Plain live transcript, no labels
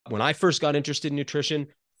when I first got interested in nutrition,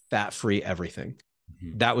 fat-free everything.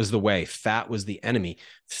 That was the way. Fat was the enemy.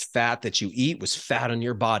 Fat that you eat was fat on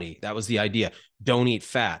your body. That was the idea. Don't eat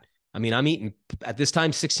fat. I mean, I'm eating at this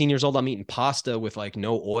time, 16 years old, I'm eating pasta with like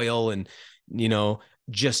no oil and,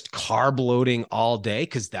 just carb loading all day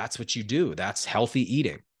because that's what you do. That's healthy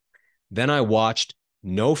eating. Then I watched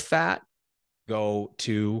no fat go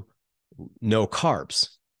to no carbs.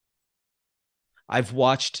 I've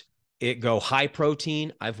watched it go high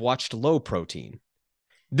protein. I've watched low protein.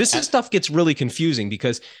 This stuff gets really confusing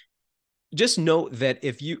because just note that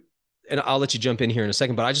if you, and I'll let you jump in here in a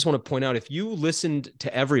second, but I just want to point out, if you listened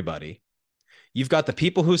to everybody, you've got the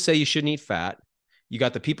people who say you shouldn't eat fat. You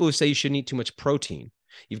got the people who say you shouldn't eat too much protein.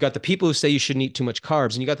 You've got the people who say you shouldn't eat too much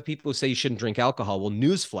carbs, and you got the people who say you shouldn't drink alcohol. Well,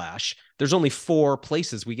 newsflash, there's only 4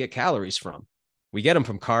 places we get calories from. We get them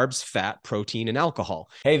from carbs, fat, protein, and alcohol.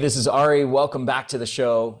 Hey, this is Ari. Welcome back to the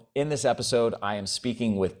show. In this episode, I am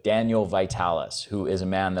speaking with Daniel Vitalis, who is a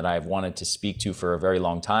man that I've wanted to speak to for a very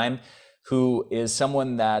long time, who is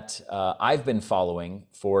someone that I've been following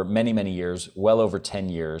for many, many years, well over 10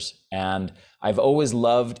 years. And I've always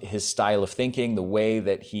loved his style of thinking, the way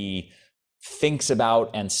that he thinks about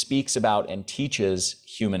and speaks about and teaches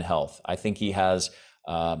human health. I think he has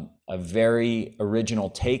a very original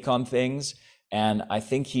take on things. And I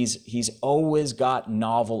think he's always got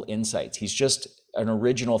novel insights. He's just an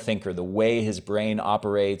original thinker. The way his brain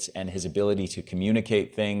operates and his ability to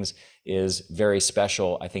communicate things is very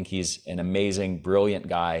special. I think he's an amazing, brilliant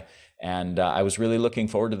guy. And I was really looking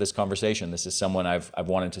forward to this conversation. This is someone I've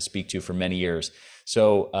wanted to speak to for many years.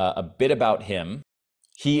 So a bit about him.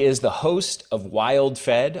 He is the host of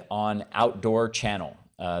WildFed on Outdoor Channel.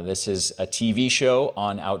 This is a TV show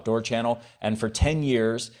on Outdoor Channel. And for 10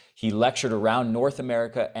 years, he lectured around North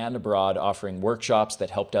America and abroad, offering workshops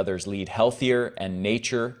that helped others lead healthier and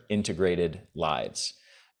nature-integrated lives.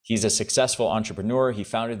 He's a successful entrepreneur. He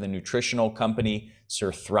founded the nutritional company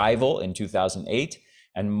Surthrival in 2008.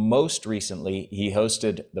 And most recently, he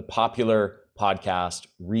hosted the popular podcast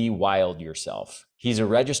ReWild Yourself. He's a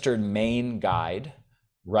registered Maine guide,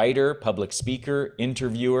 writer, public speaker,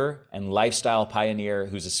 interviewer, and lifestyle pioneer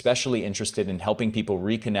who's especially interested in helping people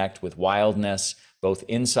reconnect with wildness, both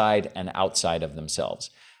inside and outside of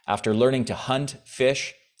themselves. After learning to hunt,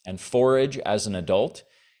 fish, and forage as an adult,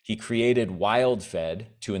 he created WildFed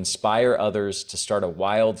to inspire others to start a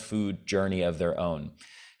wild food journey of their own.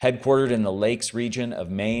 Headquartered in the Lakes region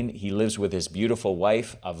of Maine, he lives with his beautiful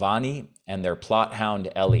wife, Avani, and their plot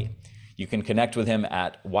hound, Ellie. You can connect with him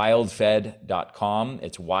at wildfed.com.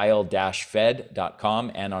 It's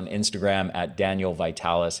wild-fed.com, and on Instagram at Daniel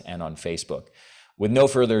Vitalis, and on Facebook. With no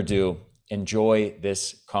further ado, enjoy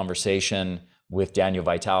this conversation with Daniel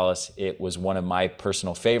Vitalis. It was one of my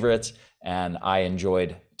personal favorites, and I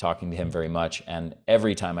enjoyed talking to him very much. And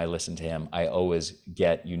every time I listen to him, I always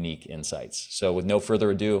get unique insights. So with no further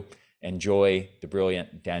ado, enjoy the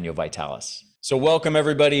brilliant Daniel Vitalis. So welcome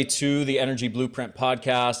everybody to the Energy Blueprint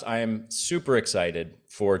podcast. I am super excited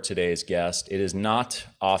for today's guest. It is not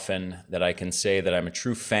often that I can say that I'm a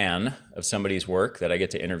true fan of somebody's work that I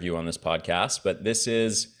get to interview on this podcast, but this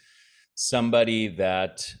is somebody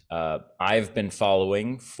that I've been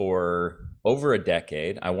following for over a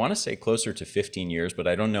decade. I want to say closer to 15 years, but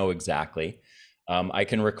I don't know exactly. I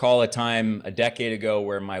can recall a time a decade ago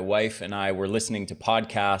where my wife and I were listening to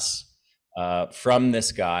podcasts from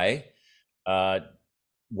this guy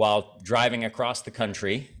while driving across the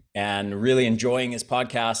country, and really enjoying his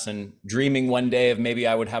podcasts and dreaming one day of maybe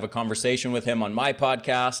I would have a conversation with him on my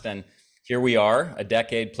podcast. And here we are a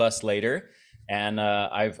decade plus later. And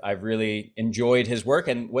I've really enjoyed his work.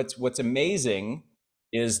 And what's amazing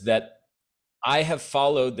is that I have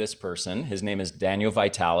followed this person. His name is Daniel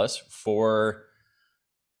Vitalis for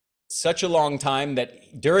such a long time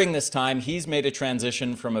that during this time, he's made a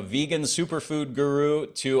transition from a vegan superfood guru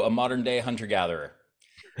to a modern day hunter-gatherer.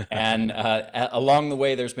 And along the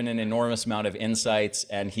way, there's been an enormous amount of insights,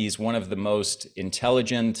 and he's one of the most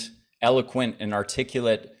intelligent, eloquent, and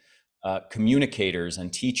articulate communicators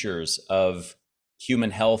and teachers of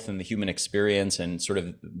human health and the human experience and sort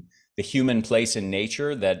of the human place in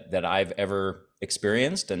nature that I've ever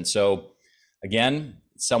experienced. And so again,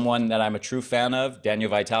 someone that I'm a true fan of,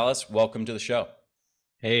 Daniel Vitalis, welcome to the show.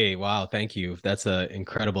 Hey, wow. Thank you. That's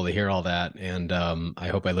incredible to hear all that. And I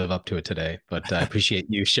hope I live up to it today, but I appreciate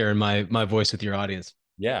you sharing my voice with your audience.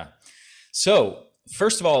 Yeah. So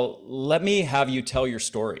first of all, let me have you tell your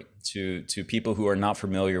story to people who are not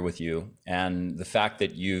familiar with you, and the fact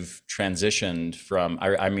that you've transitioned from,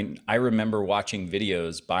 I remember watching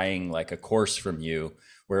videos, buying like a course from you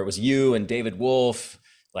where it was you and David Wolf,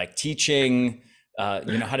 like teaching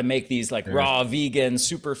how to make these like raw vegan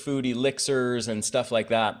superfood elixirs and stuff like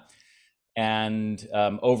that. And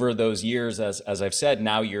over those years, as I've said,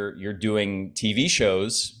 now you're doing TV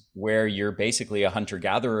shows where you're basically a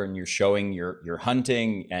hunter-gatherer, and you're showing your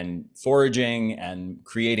hunting and foraging and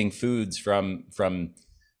creating foods from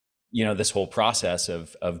this whole process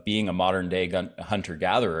of being a modern day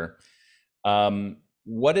hunter-gatherer.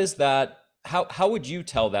 What is that? How would you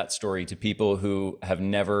tell that story to people who have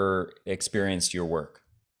never experienced your work?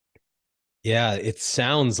 Yeah, it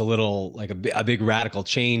sounds a little like a big radical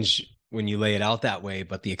change when you lay it out that way,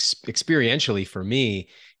 but the experientially for me,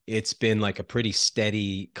 it's been like a pretty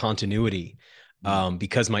steady continuity,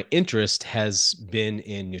 because my interest has been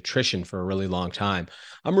in nutrition for a really long time.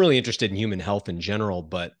 I'm really interested in human health in general,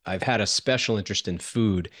 but I've had a special interest in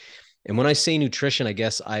food. And when I say nutrition, I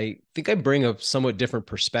guess I think I bring a somewhat different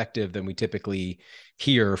perspective than we typically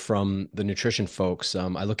hear from the nutrition folks.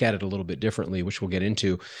 I look at it a little bit differently, which we'll get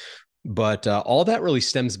into. But all that really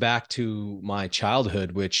stems back to my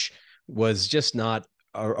childhood, which was just not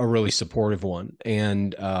a really supportive one.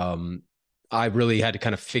 And I really had to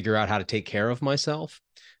kind of figure out how to take care of myself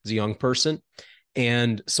as a young person.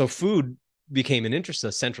 And so food became an interest,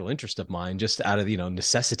 a central interest of mine, just out of,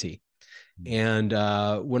 necessity. And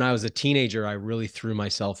when I was a teenager, I really threw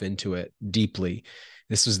myself into it deeply.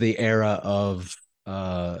 This was the era of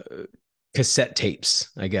cassette tapes,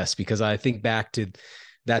 I guess, because I think back to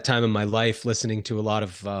that time in my life, listening to a lot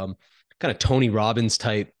of kind of Tony Robbins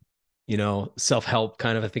type, self-help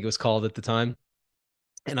kind of, I think it was called at the time.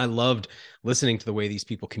 And I loved listening to the way these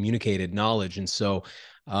people communicated knowledge. And so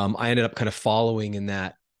I ended up kind of following in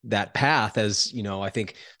that path, as, I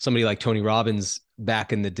think somebody like Tony Robbins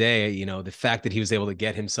back in the day, the fact that he was able to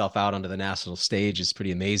get himself out onto the national stage is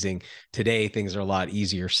pretty amazing. Today, things are a lot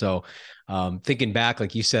easier. So thinking back,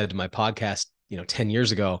 like you said, to my podcast, 10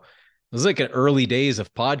 years ago, it was like an early days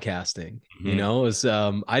of podcasting. It was,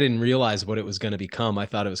 I didn't realize what it was going to become. I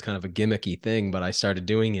thought it was kind of a gimmicky thing, but I started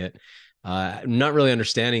doing it, not really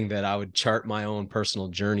understanding that I would chart my own personal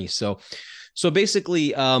journey. So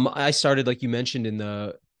basically, I started, like you mentioned, in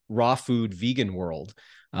the raw food vegan world.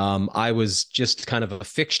 I was just kind of a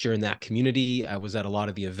fixture in that community. I was at a lot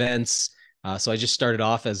of the events. So I just started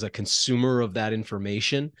off as a consumer of that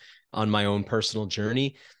information on my own personal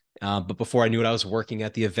journey. But before I knew it, I was working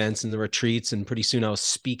at the events and the retreats, and pretty soon I was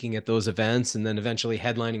speaking at those events, and then eventually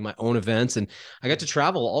headlining my own events. And I got to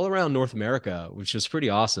travel all around North America, which was pretty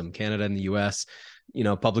awesome. Canada and the US,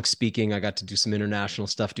 public speaking. I got to do some international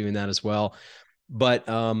stuff doing that as well. But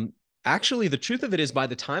actually, the truth of it is, by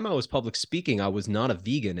the time I was public speaking, I was not a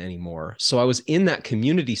vegan anymore. So I was in that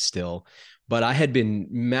community still, but I had been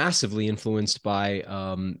massively influenced by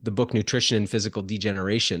the book Nutrition and Physical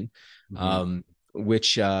Degeneration.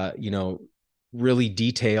 Which, really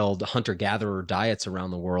detailed hunter-gatherer diets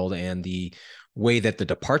around the world, and the way that the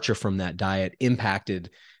departure from that diet impacted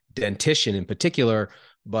dentition in particular.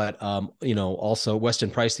 But, also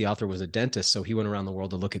Weston Price, the author, was a dentist. So he went around the world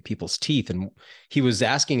to look at people's teeth. And he was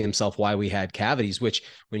asking himself why we had cavities, which,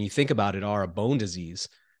 when you think about it, are a bone disease.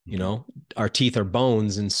 Our teeth are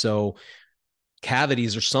bones. And so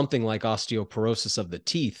cavities are something like osteoporosis of the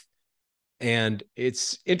teeth. And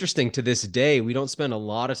it's interesting, to this day, we don't spend a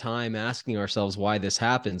lot of time asking ourselves why this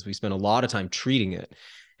happens. We spend a lot of time treating it.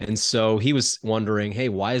 And so he was wondering, hey,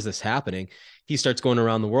 why is this happening? He starts going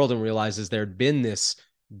around the world and realizes there'd been this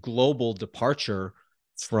global departure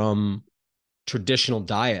from traditional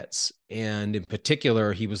diets. And in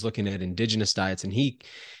particular, he was looking at indigenous diets. And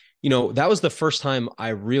that was the first time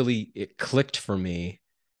it clicked for me.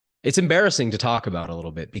 It's embarrassing to talk about a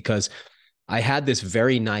little bit, because I had this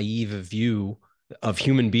very naive view of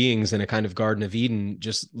human beings in a kind of Garden of Eden,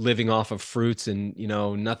 just living off of fruits, and,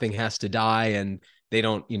 nothing has to die, and they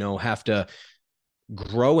don't, have to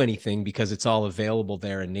grow anything because it's all available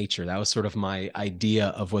there in nature. That was sort of my idea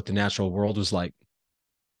of what the natural world was like.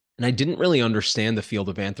 And I didn't really understand the field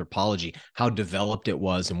of anthropology, how developed it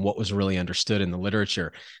was, and what was really understood in the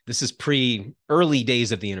literature. This is early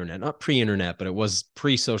days of the internet, not pre-internet, but it was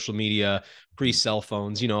pre-social media, pre-cell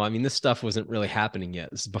phones. This stuff wasn't really happening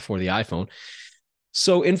yet. This is before the iPhone.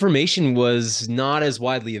 So information was not as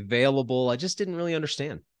widely available. I just didn't really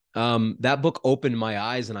understand. That book opened my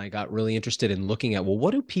eyes, and I got really interested in looking at, well,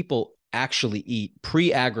 what do people actually eat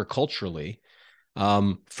pre-agriculturally?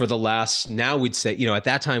 For the last, now we'd say, at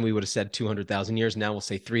that time we would have said 200,000 years. Now we'll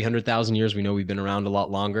say 300,000 years. We know we've been around a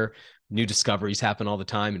lot longer. New discoveries happen all the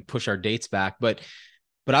time and push our dates back. But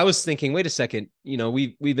I was thinking, wait a second,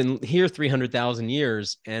 we've been here 300,000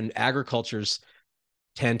 years, and agriculture's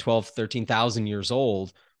 10, 12, 13,000 years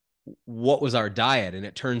old. What was our diet? And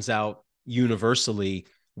it turns out universally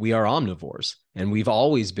we are omnivores, and we've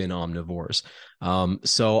always been omnivores.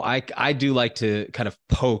 So I do like to kind of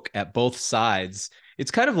poke at both sides.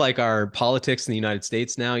 It's kind of like our politics in the United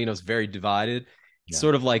States now, you know, it's very divided. It's Yeah.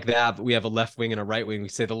 sort of like that, but we have a left wing and a right wing. We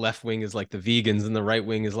say the left wing is like the vegans and the right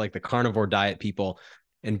wing is like the carnivore diet people.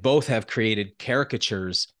 And both have created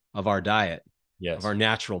caricatures of our diet, of Yes. our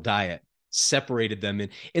natural diet, separated them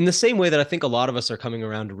in the same way that I think a lot of us are coming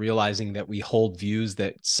around to realizing that we hold views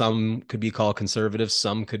that some could be called conservative,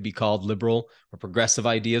 some could be called liberal or progressive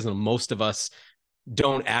ideas, and most of us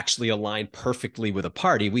don't actually align perfectly with a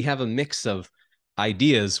party. We have a mix of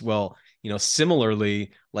ideas. Well, you know,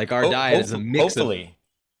 similarly, like our diet is a mix of, Hopefully,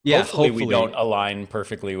 yeah, hopefully we don't hopefully, align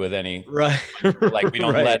perfectly with any, right, like we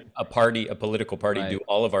don't right, let a political party do right,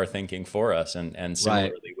 all of our thinking for us. And right.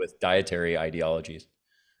 similarly with dietary ideologies.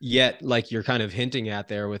 Yet, like you're kind of hinting at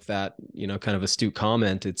there with that, you know, kind of astute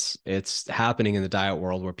comment, it's happening in the diet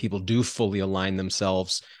world where people do fully align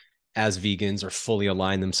themselves as vegans or fully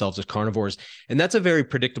align themselves as carnivores. And that's a very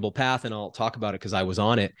predictable path. And I'll talk about it because I was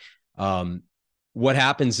on it. Um, what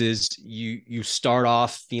happens is you start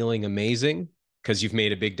off feeling amazing because you've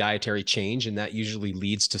made a big dietary change, and that usually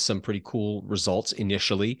leads to some pretty cool results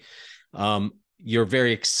initially. You're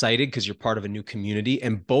very excited because you're part of a new community,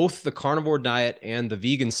 and both the carnivore diet and the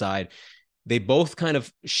vegan side, they both kind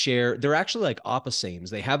of share, they're actually like opposites.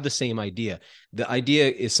 They have the same idea. The idea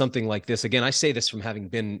is something like this. Again, I say this from having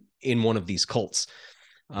been in one of these cults.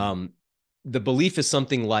 Um, the belief is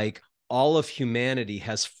something like all of humanity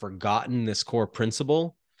has forgotten this core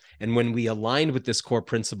principle. And when we aligned with this core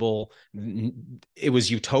principle, it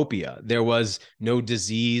was utopia. There was no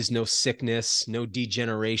disease, no sickness, no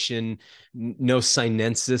degeneration, no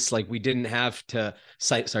sinensis. Like we didn't have to,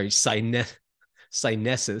 senescence.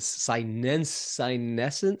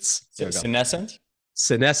 There we go. Senescent?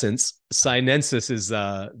 Senescence. Sinensis is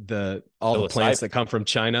the all the plants Psilocybin. that come from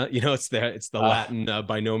China. You know, it's the Uh, Latin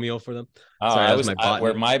binomial for them. oh, Sorry, that was my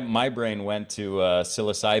where botany. my brain went to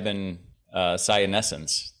psilocybin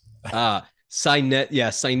cyanescence.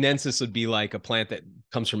 Sinensis would be like a plant that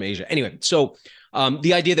comes from Asia. Anyway, so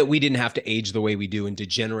the idea that we didn't have to age the way we do and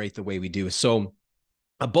degenerate the way we do. So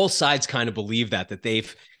both sides kind of believe that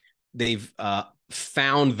they've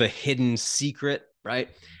found the hidden secret, right?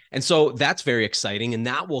 And so that's very exciting, and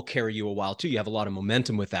that will carry you a while too. You have a lot of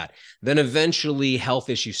momentum with that. Then eventually health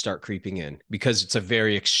issues start creeping in because it's a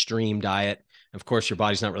very extreme diet. Of course, your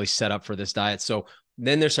body's not really set up for this diet. So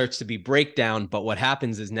then there starts to be breakdown. But what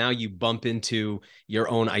happens is now you bump into your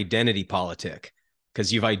own identity politic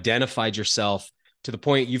because you've identified yourself to the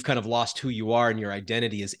point you've kind of lost who you are, and your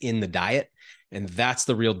identity is in the diet. And that's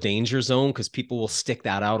the real danger zone because people will stick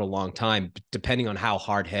that out a long time, depending on how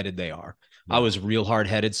hard-headed they are. I Yeah. was real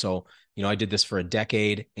hard-headed. So, you know, I did this for a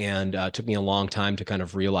decade, and it took me a long time to kind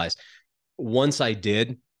of realize. Once I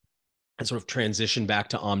did, and sort of transition back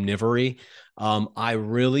to omnivory, I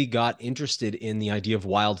really got interested in the idea of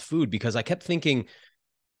wild food because I kept thinking,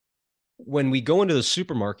 when we go into the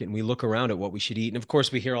supermarket and we look around at what we should eat, and of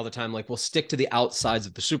course we hear all the time, like, we'll stick to the outsides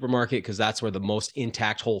of the supermarket because that's where the most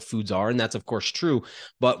intact whole foods are. And that's of course true.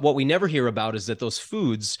 But what we never hear about is that those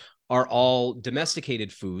foods are all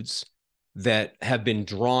domesticated foods that have been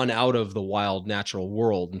drawn out of the wild natural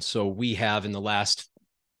world. And so we have in the last,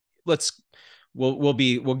 let's we'll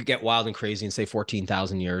get wild and crazy and say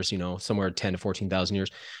 14,000 years, you know, somewhere 10 to 14,000 years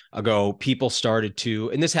ago, people started to,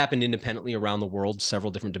 and this happened independently around the world,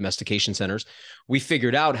 several different domestication centers. We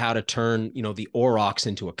figured out how to turn, you know, the aurochs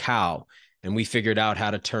into a cow. And we figured out how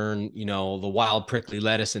to turn, you know, the wild prickly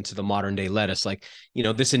lettuce into the modern day lettuce. Like, you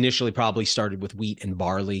know, this initially probably started with wheat and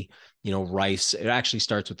barley, you know, rice. It actually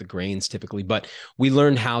starts with the grains typically, but we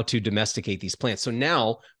learned how to domesticate these plants. So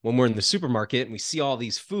now when we're in the supermarket and we see all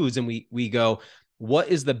these foods and we go, what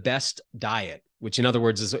is the best diet? Which in other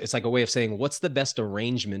words is, it's like a way of saying, what's the best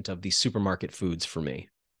arrangement of these supermarket foods for me?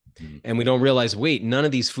 Mm-hmm. And we don't realize, wait, none of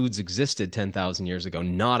these foods existed 10,000 years ago,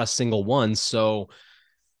 not a single one. So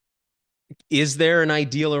is there an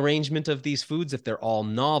ideal arrangement of these foods if they're all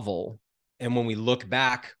novel? And when we look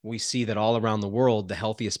back, we see that all around the world, the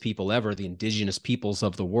healthiest people ever, the indigenous peoples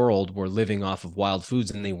of the world, were living off of wild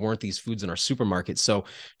foods, and they weren't these foods in our supermarkets. So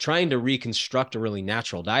trying to reconstruct a really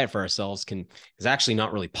natural diet for ourselves is actually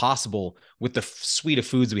not really possible with the suite of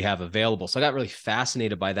foods we have available. So I got really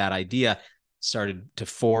fascinated by that idea, started to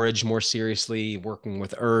forage more seriously, working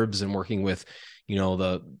with herbs and working with, you know,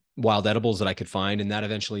 the wild edibles that I could find. And that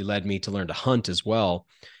eventually led me to learn to hunt as well.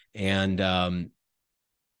 And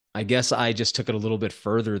I guess I just took it a little bit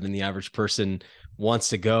further than the average person wants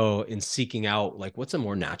to go in seeking out like what's a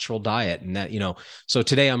more natural diet. And that, so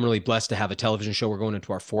today I'm really blessed to have a television show. We're going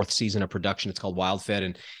into our 4th season of production. It's called WildFed.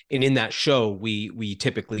 And in that show, we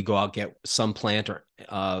typically go out, get some plant or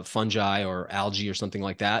fungi or algae or something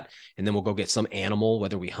like that. And then we'll go get some animal,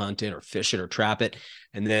 whether we hunt it or fish it or trap it.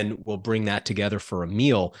 And then we'll bring that together for a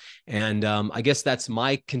meal. And I guess that's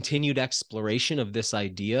my continued exploration of this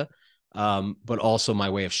idea, but also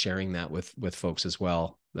my way of sharing that with folks as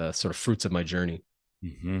well, the sort of fruits of my journey.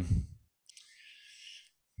 Mm-hmm.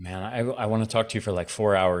 Man, I want to talk to you for like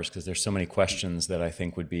 4 hours because there's so many questions that I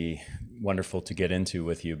think would be wonderful to get into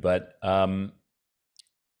with you. But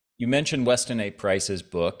you mentioned Weston A. Price's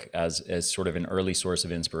book as sort of an early source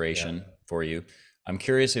of inspiration for you. I'm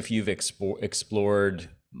curious if you've explored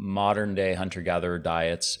modern day hunter-gatherer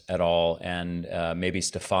diets at all, and maybe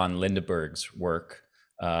Stefan Lindeberg's work,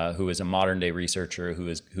 who is a modern day researcher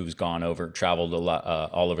who's traveled a lot,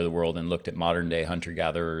 all over the world and looked at modern day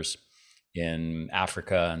hunter-gatherers in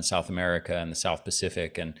Africa and South America and the South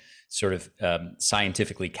Pacific, and sort of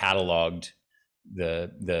scientifically cataloged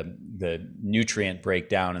the nutrient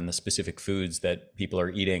breakdown and the specific foods that people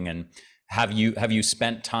are eating. And have you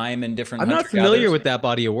spent time in different? I'm not familiar with that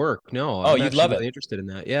body of work. No. Oh, you'd love it. Really interested in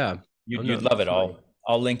that. Yeah, you'd love it.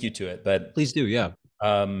 I'll link you to it. But please do. Yeah.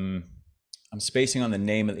 I'm spacing on the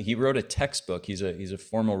name of he wrote a textbook. He's a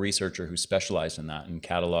formal researcher who specialized in that and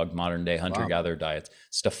cataloged modern day hunter-gatherer diets.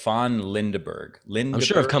 Stefan Lindeberg. I'm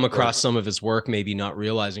sure I've come across some of his work, maybe not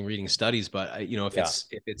realizing reading studies, but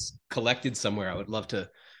if it's collected somewhere, I would love to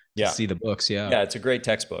see the books. Yeah, it's a great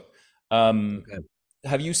textbook. Okay.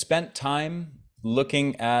 Have you spent time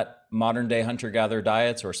looking at modern day hunter-gatherer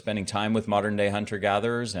diets, or spending time with modern day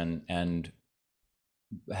hunter-gatherers, and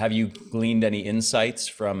have you gleaned any insights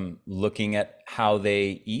from looking at how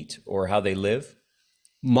they eat or how they live?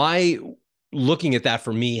 My looking at that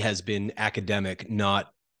for me has been academic,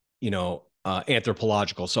 not,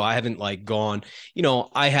 anthropological. So I haven't gone,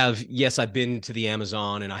 I've been to the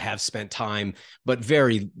Amazon and I have spent time, but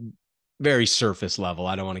very, very surface level.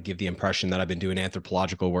 I don't want to give the impression that I've been doing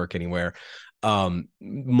anthropological work anywhere.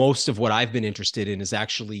 Most of what I've been interested in is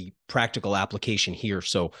actually practical application here.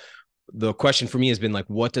 So the question for me has been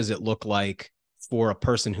what does it look like for a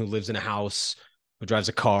person who lives in a house, who drives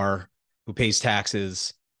a car, who pays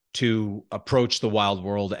taxes, to approach the wild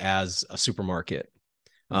world as a supermarket?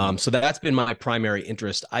 So that's been my primary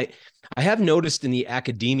interest. I have noticed in the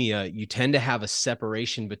academia, you tend to have a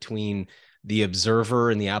separation between the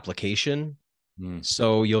observer and the application.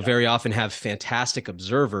 So you'll very often have fantastic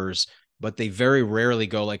observers, but they very rarely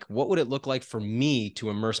go what would it look like for me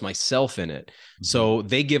to immerse myself in it? So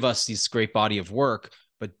they give us this great body of work,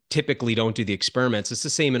 but typically don't do the experiments. It's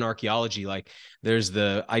the same in archaeology. There's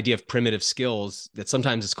the idea of primitive skills that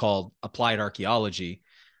sometimes it's called applied archaeology.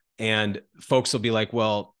 And folks will be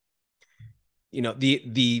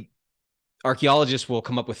the archaeologists will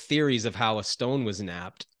come up with theories of how a stone was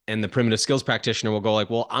knapped. And the primitive skills practitioner will go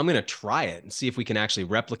I'm going to try it and see if we can actually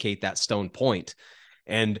replicate that stone point.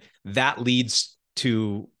 And that leads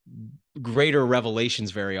to greater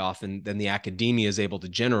revelations very often than the academia is able to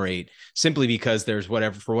generate, simply because there's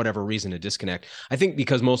for whatever reason, a disconnect. I think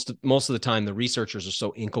because most of the time the researchers are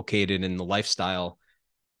so inculcated in the lifestyle,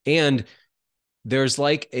 and there's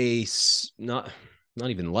there's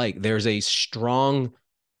a strong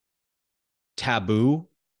taboo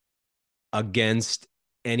against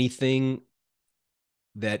anything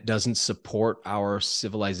that doesn't support our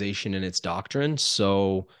civilization and its doctrine.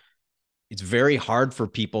 So it's very hard for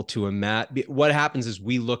people to imagine. What happens is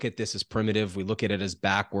we look at this as primitive. We look at it as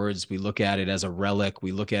backwards. We look at it as a relic.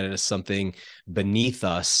 We look at it as something beneath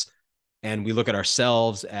us. And we look at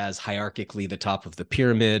ourselves as hierarchically the top of the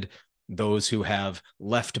pyramid, those who have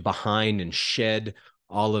left behind and shed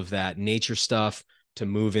all of that nature stuff to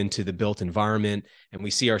move into the built environment. And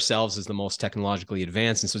we see ourselves as the most technologically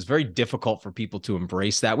advanced. And so it's very difficult for people to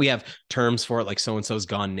embrace that. We have terms for it, like so-and-so's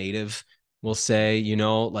gone native, we'll say,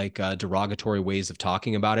 derogatory ways of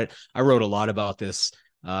talking about it. I wrote a lot about this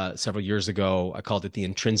several years ago. I called it the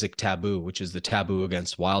intrinsic taboo, which is the taboo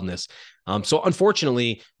against wildness. So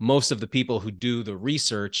unfortunately, most of the people who do the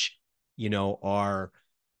research, are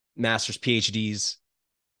master's, PhDs.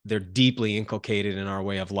 They're deeply inculcated in our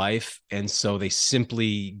way of life. And so they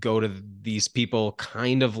simply go to these people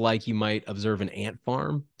kind of like you might observe an ant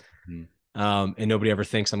farm. And nobody ever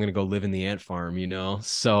thinks I'm going to go live in the ant farm,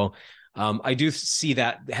 So I do see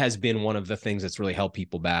that has been one of the things that's really held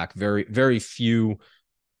people back. Very, very few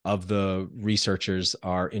of the researchers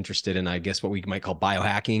are interested in, I guess, what we might call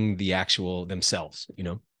biohacking the actual themselves,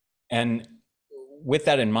 And with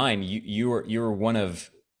that in mind, you were one of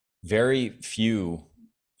very few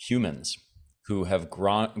humans who have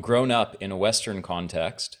grown up in a Western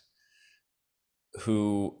context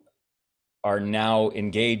who are now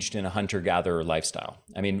engaged in a hunter-gatherer lifestyle.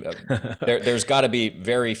 I mean, there's got to be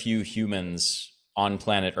very few humans on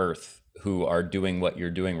planet Earth who are doing what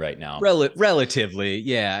you're doing right now. Relatively,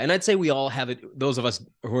 yeah. And I'd say we all have it. Those of us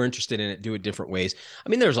who are interested in it do it different ways. I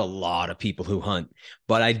mean, there's a lot of people who hunt,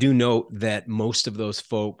 but I do note that most of those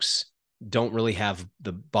folks don't really have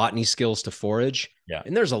the botany skills to forage. Yeah.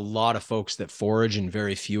 And there's a lot of folks that forage, and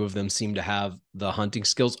very few of them seem to have the hunting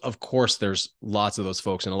skills. Of course, there's lots of those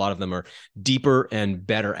folks, and a lot of them are deeper and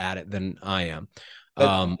better at it than I am.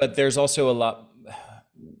 But there's also a lot,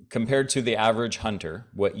 compared to the average hunter,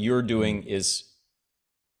 what you're doing is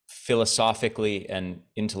philosophically and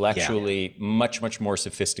intellectually much, much more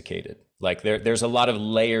sophisticated. Like there's a lot of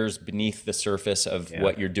layers beneath the surface of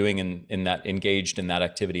what you're doing in that, engaged in that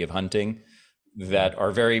activity of hunting, that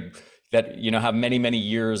are that, you know, have many, many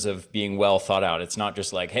years of being well thought out. It's not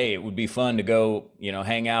just like, hey, it would be fun to go, you know,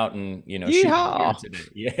 hang out and, you know, shoot deer today.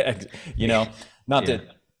 Yeah. You know, not to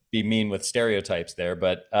be mean with stereotypes there,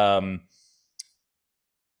 but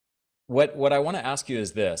what I want to ask you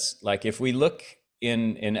is this: like, if we look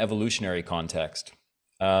in evolutionary context,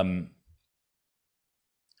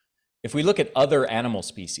 if we look at other animal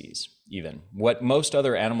species, even what most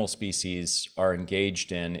other animal species are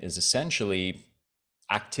engaged in is essentially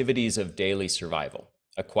activities of daily survival,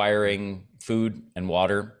 acquiring food and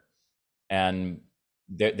water, and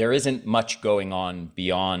there isn't much going on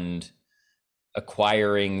beyond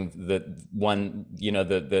acquiring the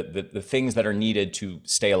things that are needed to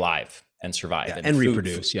stay alive and survive and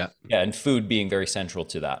reproduce. And food being very central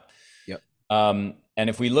to that. And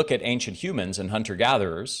if we look at ancient humans and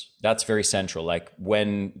hunter-gatherers, that's very central. Like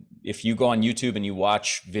if you go on YouTube and you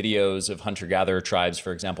watch videos of hunter-gatherer tribes,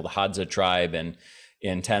 for example, the Hadza tribe in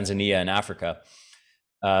Tanzania and Africa,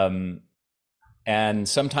 and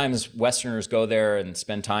sometimes Westerners go there and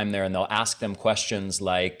spend time there, and they'll ask them questions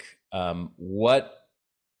like, what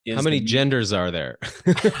is how many genders are there?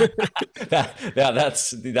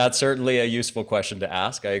 That's certainly a useful question to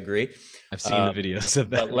ask. I agree. I've seen the videos of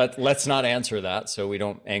that. But let's not answer that so we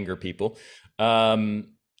don't anger people.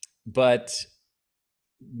 But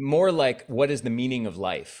more like, what is the meaning of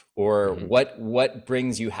life, or what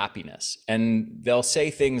brings you happiness? And they'll say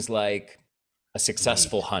things like a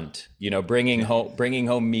successful hunt, you know, bringing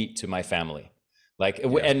home meat to my family,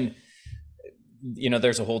 and you know,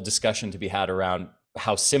 there's a whole discussion to be had around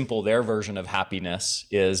how simple their version of happiness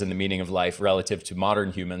is and the meaning of life relative to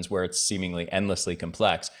modern humans, where it's seemingly endlessly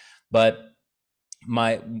complex. But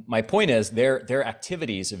my point is, their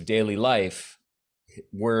activities of daily life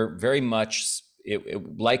were very much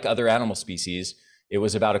like other animal species. It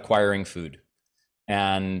was about acquiring food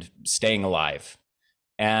and staying alive.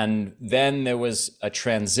 And then there was a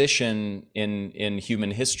transition in human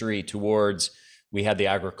history towards, we had the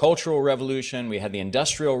agricultural revolution, we had the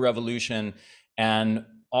industrial revolution, and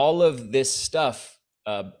all of this stuff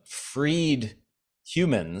freed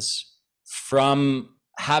humans from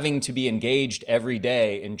having to be engaged every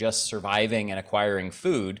day in just surviving and acquiring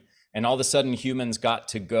food. And all of a sudden, humans got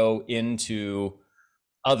to go into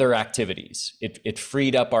other activities. It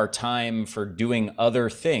freed up our time for doing other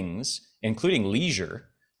things, including leisure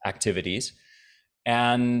activities.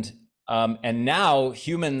 And now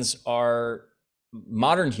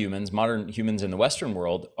modern humans in the Western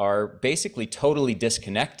world are basically totally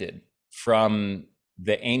disconnected from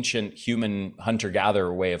the ancient human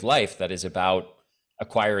hunter-gatherer way of life that is about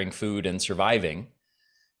acquiring food and surviving.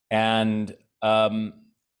 And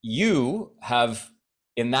you have,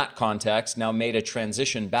 in that context, now made a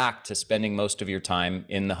transition back to spending most of your time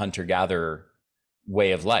in the hunter-gatherer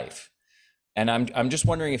way of life. And I'm just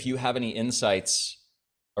wondering if you have any insights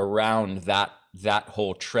around that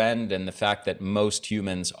whole trend, and the fact that most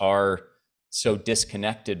humans are so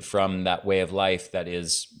disconnected from that way of life that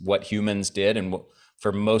is what humans did, and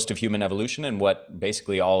for most of human evolution, and what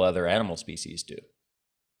basically all other animal species do.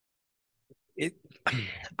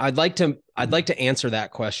 I'd like to answer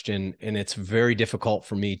that question, and it's very difficult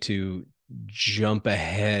for me to jump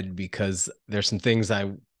ahead, because there's some things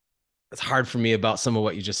it's hard for me about some of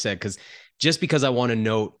what you just said, because I want to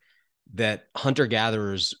note that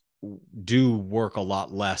hunter-gatherers do work a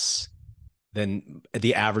lot less than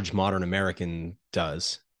the average modern American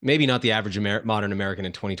does. Maybe not the average modern American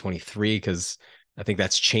in 2023, because I think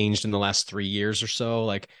that's changed in the last 3 years or so,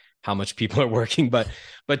 like how much people are working. But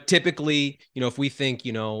typically, you know, if we think,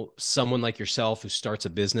 you know, someone like yourself who starts a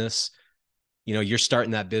business, you know, you're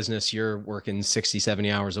starting that business, you're working 60,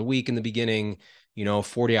 70 hours a week in the beginning, you know,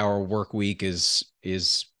 40-hour work week is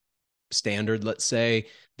standard, let's say,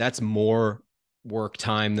 that's more work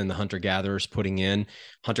time than the hunter-gatherers putting in.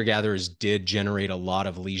 Hunter-gatherers did generate a lot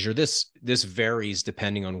of leisure. This varies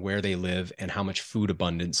depending on where they live and how much food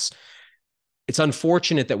abundance. It's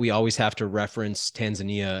unfortunate that we always have to reference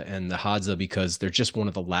Tanzania and the Hadza because they're just one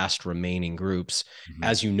of the last remaining groups. Mm-hmm.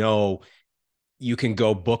 As you know, you can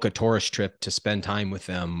go book a tourist trip to spend time with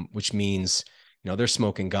them, which means, they're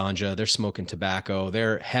smoking ganja, they're smoking tobacco,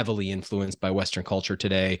 they're heavily influenced by Western culture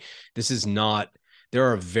today. There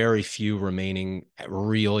are very few remaining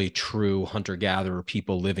really true hunter-gatherer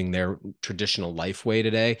people living their traditional life way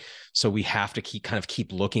today. So we have to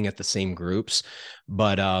keep looking at the same groups.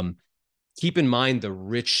 But keep in mind the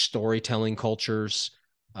rich storytelling cultures.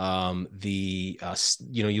 You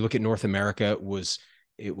look at North America,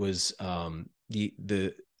 it was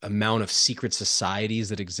the amount of secret societies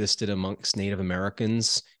that existed amongst Native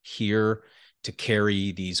Americans here to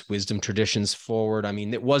carry these wisdom traditions forward. I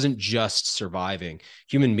mean, it wasn't just surviving.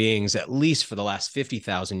 Human beings, at least for the last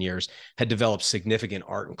 50,000 years, had developed significant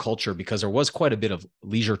art and culture because there was quite a bit of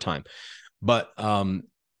leisure time. But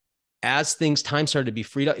as time started to be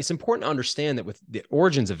freed up, it's important to understand that with the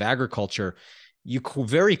origins of agriculture, you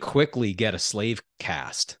very quickly get a slave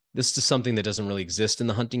caste. This is something that doesn't really exist in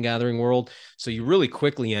the hunting gathering world. So you really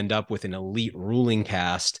quickly end up with an elite ruling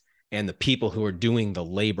caste and the people who are doing the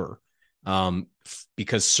labor.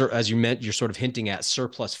 Because as you meant, you're sort of hinting at,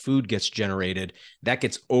 surplus food gets generated, that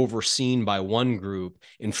gets overseen by one group,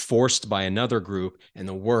 enforced by another group, and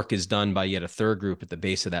the work is done by yet a third group at the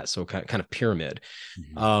base of that. So kind of pyramid.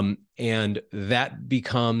 Mm-hmm. And that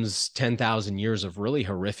becomes 10,000 years of really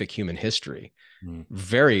horrific human history. Mm-hmm.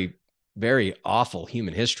 Very, very awful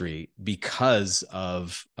human history because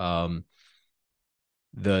of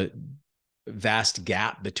the vast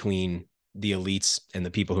gap between the elites and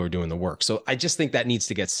the people who are doing the work. So I just think that needs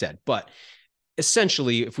to get said. But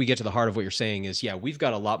essentially, if we get to the heart of what you're saying is, yeah, we've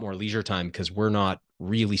got a lot more leisure time because we're not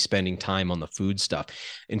really spending time on the food stuff.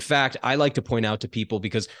 In fact, I like to point out to people,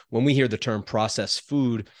 because when we hear the term processed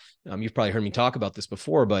food, you've probably heard me talk about this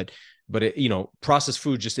before, but processed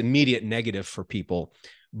food, just immediate negative for people.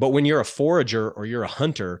 But when you're a forager or you're a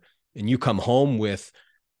hunter and you come home with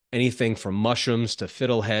anything from mushrooms to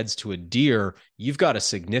fiddleheads to a deer, you've got a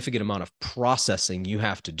significant amount of processing you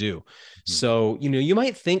have to do. Mm-hmm. So, you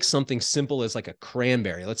might think something simple as like a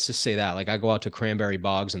cranberry. Let's just say that, like, I go out to cranberry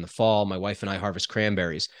bogs in the fall. My wife and I harvest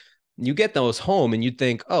cranberries. You get those home and you'd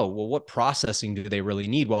think, oh, well, what processing do they really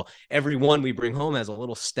need? Well, every one we bring home has a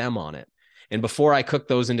little stem on it. And before I cook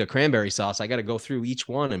those into cranberry sauce, I got to go through each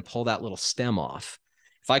one and pull that little stem off.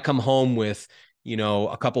 If I come home with,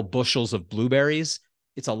 a couple bushels of blueberries,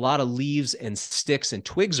 it's a lot of leaves and sticks and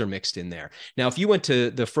twigs are mixed in there. Now, if you went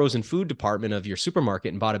to the frozen food department of your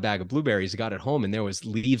supermarket and bought a bag of blueberries, got it home, and there was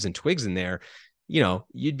leaves and twigs in there,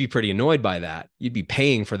 you'd be pretty annoyed by that. You'd be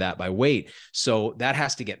paying for that by weight. So that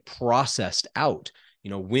has to get processed out,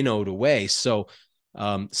 winnowed away. So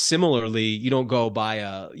similarly, you don't go buy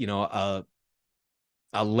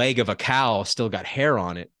a leg of a cow still got hair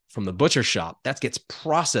on it from the butcher shop. That gets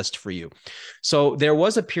processed for you. So there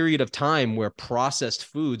was a period of time where processed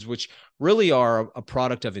foods, which really are a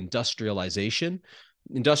product of industrialization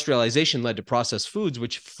led to processed foods,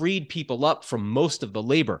 which freed people up from most of the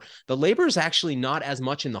labor. The labor is actually not as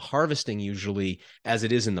much in the harvesting usually as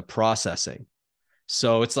it is in the processing.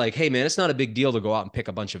 So it's like, hey man, it's not a big deal to go out and pick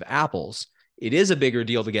a bunch of apples. It is a bigger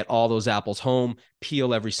deal to get all those apples home,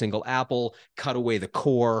 peel every single apple, cut away the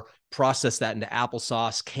core, process that into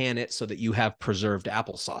applesauce, can it so that you have preserved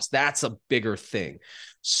applesauce. That's a bigger thing.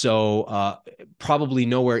 So probably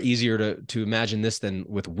nowhere easier to imagine this than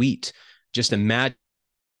with wheat. Just imagine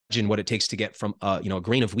what it takes to get from a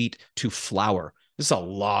grain of wheat to flour. This is a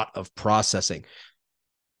lot of processing.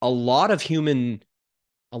 A lot of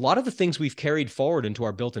the things we've carried forward into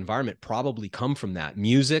our built environment probably come from that.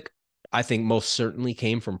 Music, I think, most certainly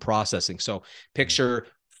came from processing. So picture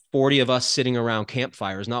 40 of us sitting around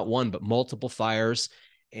campfires, not one, but multiple fires.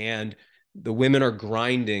 And the women are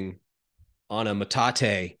grinding on a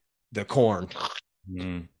metate, the corn.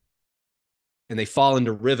 Mm. And they fall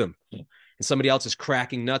into rhythm. And somebody else is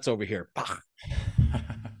cracking nuts over here.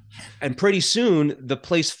 And pretty soon the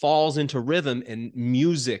place falls into rhythm and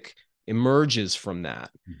music emerges from that,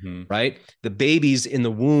 right? The babies in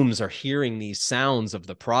the wombs are hearing these sounds of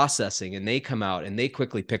the processing, and they come out and they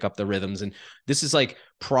quickly pick up the rhythms. And this is like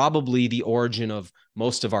probably the origin of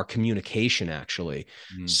most of our communication, actually.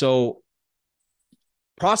 So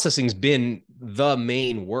processing's been the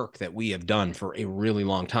main work that we have done for a really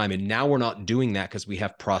long time. And now we're not doing that because we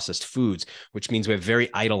have processed foods, which means we have very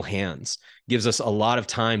idle hands, gives us a lot of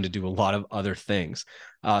time to do a lot of other things.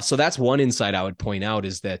 So that's one insight I would point out,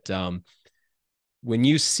 is that when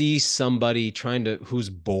you see somebody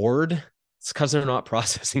who's bored, it's because they're not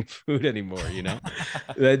processing food anymore.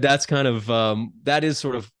 That's kind of, that is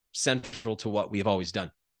sort of central to what we've always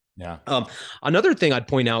done. Yeah. Another thing I'd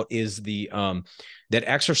point out is that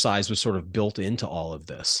exercise was sort of built into all of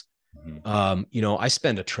this. I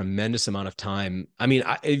spend a tremendous amount of time. I mean,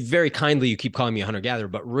 very kindly, you keep calling me a hunter-gatherer,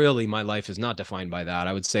 but really my life is not defined by that.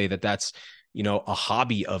 I would say that that's, a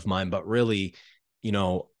hobby of mine, but really,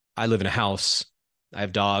 I live in a house. I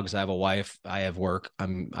have dogs. I have a wife. I have work.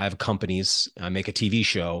 I have companies. I make a TV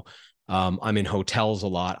show. I'm in hotels a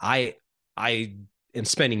lot. I am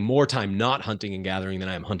spending more time not hunting and gathering than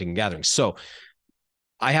I am hunting and gathering. So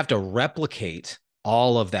I have to replicate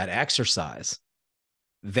all of that exercise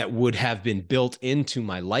that would have been built into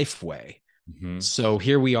my life way. So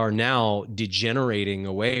here we are now degenerating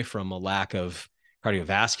away from a lack of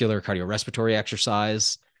cardiorespiratory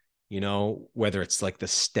exercise, whether it's like the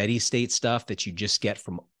steady state stuff that you just get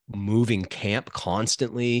from moving camp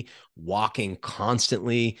constantly, walking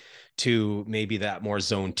constantly, to maybe that more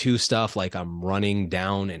zone 2 stuff, like I'm running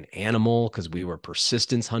down an animal because we were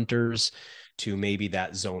persistence hunters, to maybe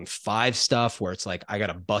that zone 5 stuff where it's like, I got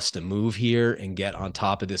to bust a move here and get on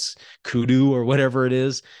top of this kudu or whatever it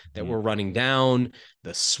is that we're running down,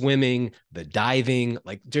 the swimming, the diving.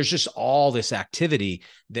 Like there's just all this activity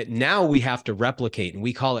that now we have to replicate, and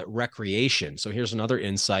we call it recreation. So here's another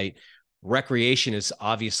insight. Recreation is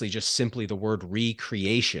obviously just simply the word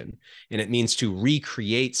recreation, and it means to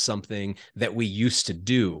recreate something that we used to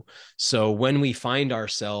do. So when we find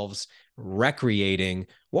ourselves recreating,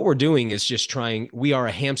 what we're doing is just we are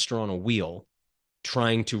a hamster on a wheel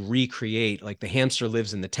trying to recreate. Like the hamster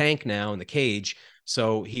lives in the tank now, in the cage,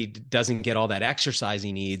 so he doesn't get all that exercise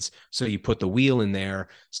he needs. So you put the wheel in there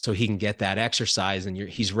so he can get that exercise, and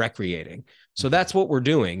he's recreating. So that's what we're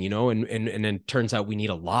doing, and then it turns out we need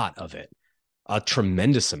a lot of it, a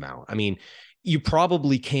tremendous amount. I mean, you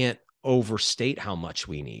probably can't overstate how much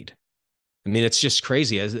we need. I mean, it's just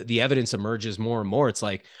crazy. As the evidence emerges more and more, it's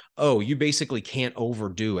like, oh, you basically can't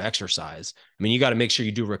overdo exercise. I mean, you got to make sure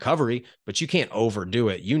you do recovery, but you can't overdo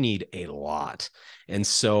it. You need a lot. And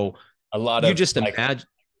so a lot you of just like imagine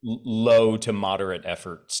low to moderate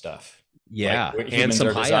effort stuff. Yeah. Like and humans some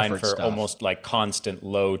are high designed effort for stuff. almost like constant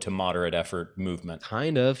low to moderate effort movement.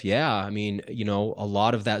 Kind of. Yeah. I mean, a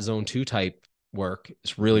lot of that zone 2 type work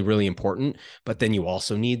is really, really important. But then you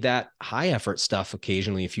also need that high effort stuff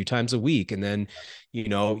occasionally, a few times a week. And then,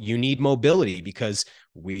 you need mobility because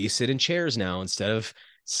we sit in chairs now instead of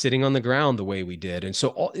sitting on the ground the way we did. And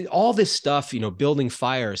so all this stuff, building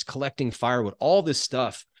fires, collecting firewood, all this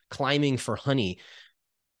stuff, climbing for honey,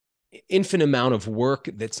 infinite amount of work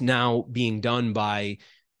that's now being done by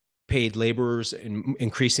paid laborers and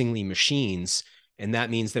increasingly machines. And that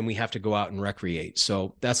means then we have to go out and recreate.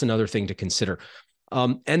 So that's another thing to consider.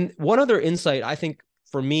 And one other insight, I think,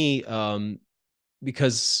 for me,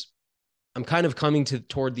 because I'm kind of coming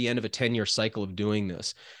toward the end of a 10-year cycle of doing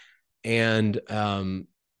this. And I'm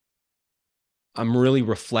really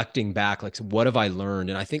reflecting back, like, what have I learned?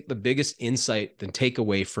 And I think the biggest insight and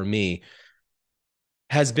takeaway for me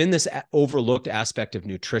has been this overlooked aspect of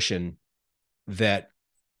nutrition that,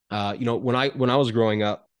 when I was growing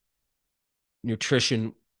up,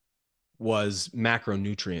 nutrition was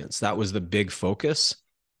macronutrients. That was the big focus.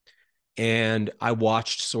 And I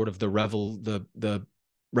watched sort of the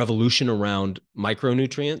revolution around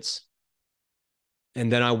micronutrients.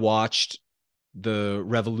 And then I watched the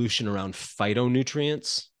revolution around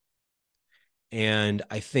phytonutrients. And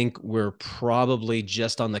I think we're probably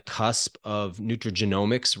just on the cusp of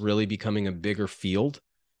nutrigenomics really becoming a bigger field.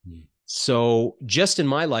 So just in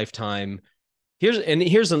my lifetime, let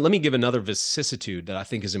me give another vicissitude that I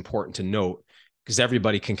think is important to note, because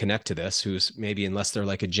everybody can connect to this, who's maybe, unless they're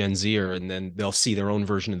like a Gen Zer, and then they'll see their own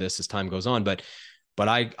version of this as time goes on. But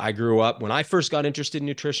I grew up, when I first got interested in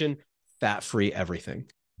nutrition, fat-free everything.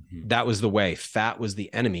 That was the way. Fat was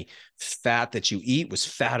the enemy. Fat that you eat was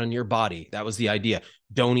fat on your body. That was the idea.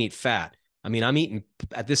 Don't eat fat. I mean, I'm eating,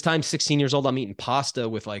 at this time, 16 years old, I'm eating pasta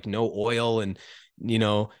with like no oil and,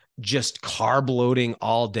 just carb loading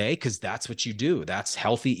all day, because that's what you do. That's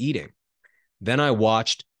healthy eating. Then I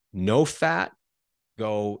watched no fat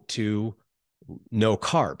go to no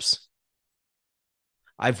carbs.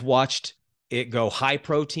 I've watched it go high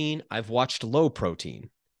protein. I've watched low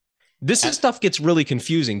protein. This stuff gets really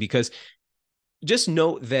confusing, because just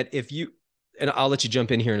note that if you and I'll let you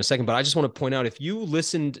jump in here in a second, but I just want to point out, if you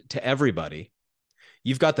listened to everybody,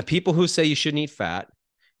 you've got the people who say you shouldn't eat fat.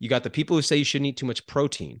 You got the people who say you shouldn't eat too much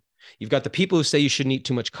protein. You've got the people who say you shouldn't eat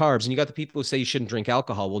too much carbs, and you got the people who say you shouldn't drink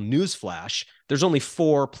alcohol. Well, newsflash, there's only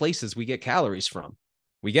 4 places we get calories from.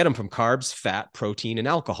 We get them from carbs, fat, protein, and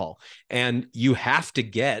alcohol. And you have to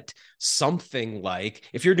get something like,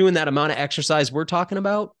 if you're doing that amount of exercise we're talking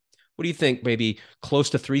about, what do you think? Maybe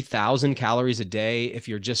close to 3,000 calories a day if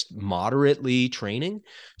you're just moderately training.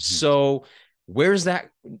 Mm-hmm. So where's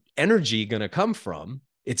that energy going to come from?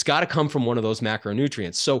 It's got to come from one of those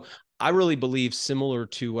macronutrients. So I really believe, similar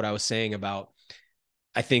to what I was saying about,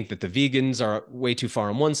 I think that the vegans are way too far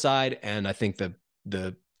on one side, and I think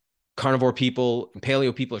the carnivore people and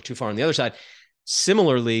paleo people are too far on the other side.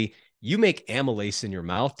 Similarly, you make amylase in your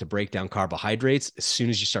mouth to break down carbohydrates as soon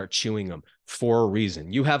as you start chewing them, for a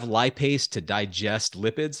reason. You have lipase to digest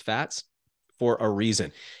lipids, fats, for a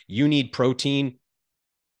reason. You need protein.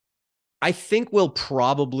 I think we'll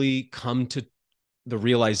probably come to the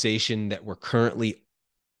realization that we're currently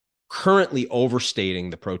overstating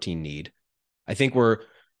the protein need. I think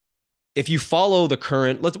if you follow the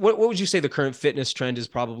current, what would you say the current fitness trend is?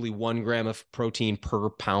 Probably 1 gram of protein per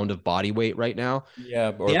pound of body weight right now.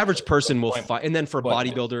 Yeah. The average person will find, and then for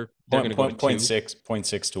bodybuilder, they're going to go to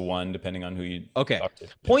 0.6 to 1, depending on who you talk to.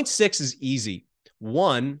 0.6 is easy.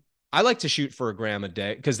 1, I like to shoot for 1 gram a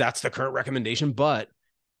day because that's the current recommendation, but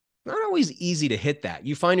not always easy to hit that.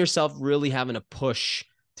 You find yourself really having to push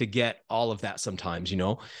to get all of that sometimes,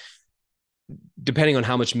 depending on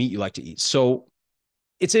how much meat you like to eat. So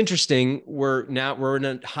it's interesting. We're in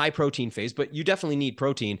a high protein phase, but you definitely need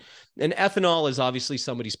protein. And ethanol is obviously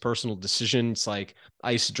somebody's personal decision. It's like,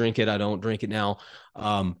 I used to drink it, I don't drink it now.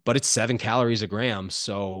 But it's 7 calories a gram.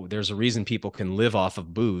 So there's a reason people can live off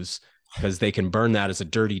of booze, because they can burn that as a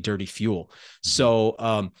dirty, dirty fuel. So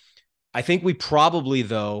I think we probably,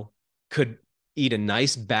 though, could eat a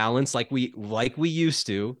nice balance like we used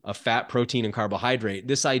to, of fat, protein, and carbohydrate.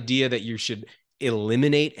 This idea that you should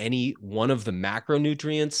eliminate any one of the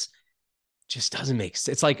macronutrients just doesn't make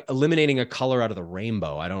sense. It's like eliminating a color out of the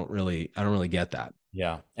rainbow. I don't really get that.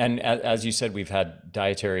 Yeah. And as you said, we've had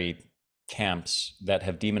dietary camps that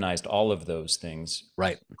have demonized all of those things,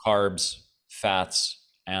 right? Carbs, fats,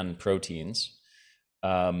 and proteins.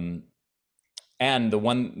 And the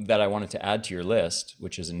one that I wanted to add to your list,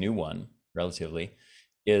 which is a new one relatively,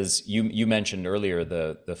 is you mentioned earlier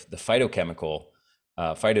the phytochemical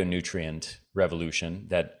phytonutrient revolution,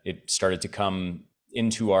 that it started to come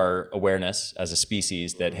into our awareness as a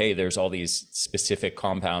species that, hey, there's all these specific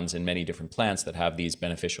compounds in many different plants that have these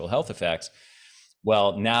beneficial health effects.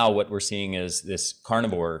 Well, now what we're seeing is this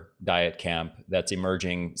carnivore diet camp that's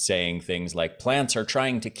emerging, saying things like plants are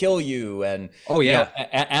trying to kill you, and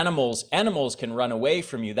animals can run away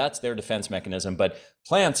from you. That's their defense mechanism, but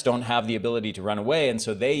plants don't have the ability to run away, and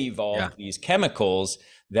so they evolved these chemicals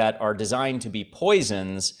that are designed to be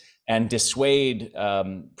poisons and dissuade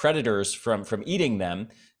predators from eating them,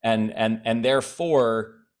 and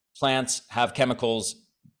therefore plants have chemicals.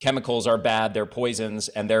 Chemicals are bad, they're poisons,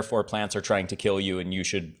 and therefore plants are trying to kill you, and you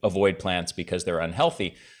should avoid plants because they're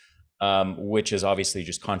unhealthy, which is obviously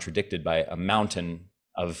just contradicted by a mountain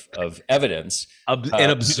of evidence. An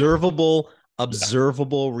observable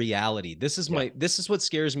reality. This is what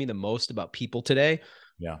scares me the most about people today.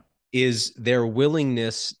 Yeah. Is their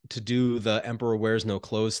willingness to do the emperor wears no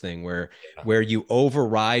clothes thing, where you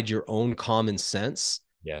override your own common sense.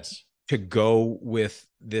 Yes. To go with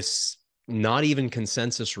this not even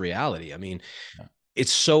consensus reality. I mean,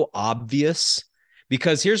 it's so obvious,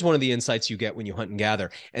 because here's one of the insights you get when you hunt and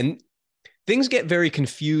gather. And things get very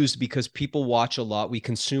confused because people watch a lot. We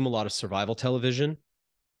consume a lot of survival television,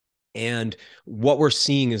 and what we're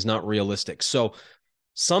seeing is not realistic. So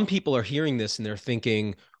some people are hearing this and they're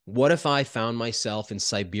thinking, what if I found myself in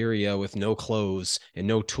Siberia with no clothes and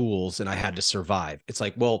no tools and I had to survive? It's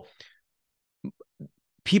like, well,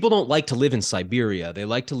 people don't like to live in Siberia. They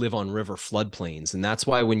like to live on river floodplains. And that's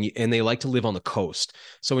why and they like to live on the coast.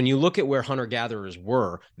 So when you look at where hunter-gatherers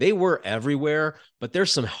were, they were everywhere, but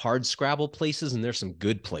there's some hard scrabble places and there's some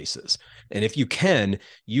good places. And if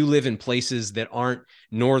you live in places that aren't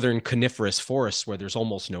northern coniferous forests where there's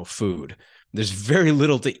almost no food. There's very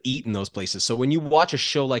little to eat in those places. So when you watch a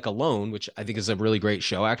show like Alone, which I think is a really great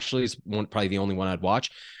show, actually, it's probably the only one I'd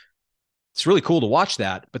watch. It's really cool to watch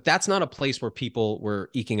that, but that's not a place where people were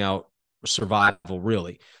eking out survival,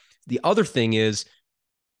 really. The other thing is,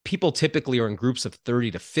 people typically are in groups of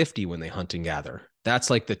 30 to 50 when they hunt and gather. That's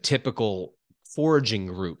like the typical foraging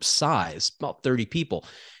group size, about 30 people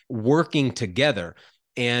working together.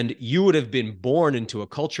 And you would have been born into a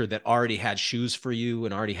culture that already had shoes for you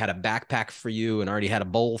and already had a backpack for you and already had a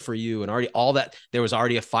bowl for you and already all that. There was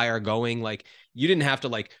already a fire going. Like, you didn't have to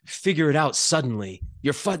like figure it out suddenly.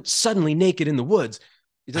 You're suddenly naked in the woods.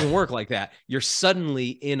 It doesn't work like that. You're suddenly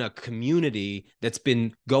in a community that's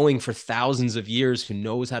been going for thousands of years, who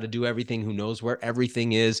knows how to do everything, who knows where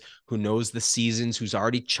everything is, who knows the seasons, who's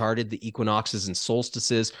already charted the equinoxes and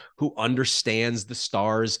solstices, who understands the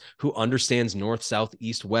stars, who understands north, south,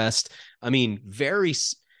 east, west. I mean,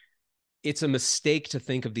 it's a mistake to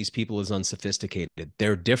think of these people as unsophisticated.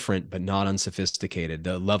 They're different, but not unsophisticated.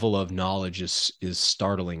 The level of knowledge is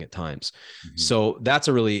startling at times. Mm-hmm. So that's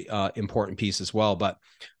a really important piece as well. But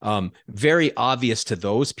very obvious to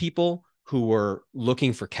those people who were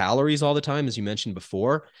looking for calories all the time, as you mentioned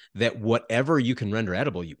before, that whatever you can render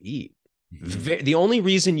edible, you eat. Mm-hmm. The only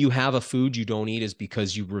reason you have a food you don't eat is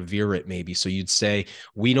because you revere it, maybe. So you'd say,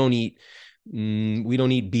 we don't eat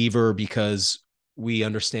beaver because we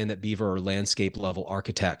understand that beaver are landscape level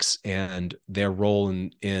architects and their role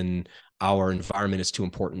in our environment is too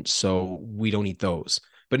important. So we don't eat those,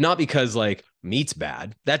 but not because like meat's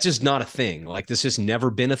bad. That's just not a thing. Like, this has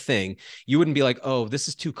never been a thing. You wouldn't be like, oh, this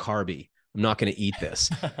is too carby, I'm not going to eat this.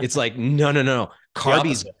 It's like, no.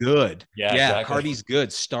 Carby's good. Yeah, exactly. Carby's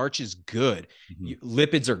good. Starch is good. Mm-hmm.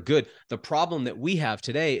 Lipids are good. The problem that we have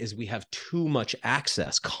today is we have too much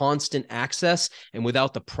access, constant access, and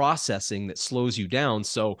without the processing that slows you down.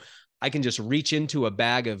 So I can just reach into a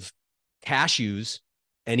bag of cashews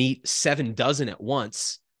and eat 7 dozen at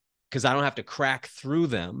once because I don't have to crack through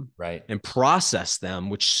them, right, and process them,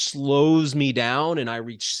 which slows me down, and I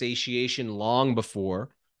reach satiation long before.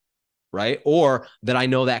 Right. Or that I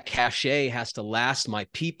know that cachet has to last my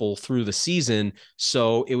people through the season.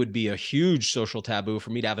 So it would be a huge social taboo for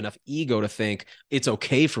me to have enough ego to think it's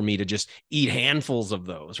okay for me to just eat handfuls of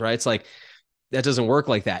those. Right. It's like, that doesn't work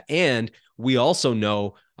like that. And we also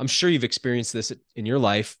know, I'm sure you've experienced this in your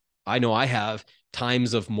life. I know I have,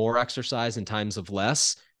 times of more exercise and times of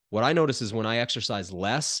less. What I notice is when I exercise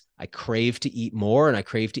less, I crave to eat more and I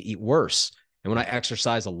crave to eat worse. And when I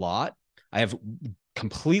exercise a lot, I have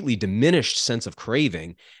completely diminished sense of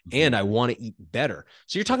craving and I want to eat better.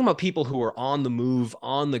 So you're talking about people who are on the move,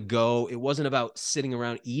 on the go. It wasn't about sitting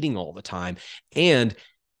around eating all the time. And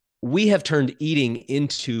we have turned eating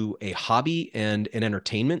into a hobby and an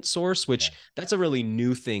entertainment source, which that's a really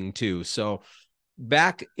new thing too. So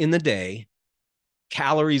back in the day,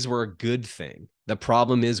 calories were a good thing. The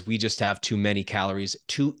problem is we just have too many calories,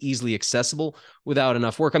 too easily accessible without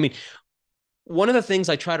enough work. I mean, one of the things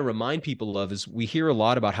I try to remind people of is we hear a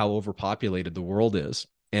lot about how overpopulated the world is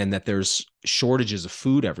and that there's shortages of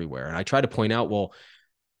food everywhere. And I try to point out, well,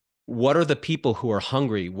 what are the people who are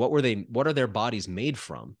hungry? What are their bodies made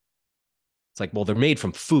from? It's like, well, they're made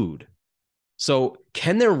from food. So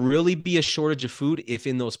can there really be a shortage of food if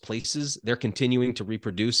in those places they're continuing to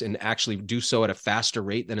reproduce and actually do so at a faster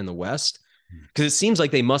rate than in the West? Because it seems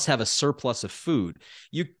like they must have a surplus of food.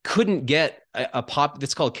 You couldn't get a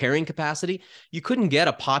that's called carrying capacity. You couldn't get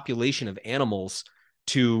a population of animals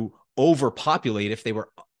to overpopulate if they were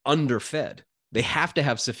underfed. They have to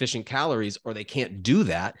have sufficient calories or they can't do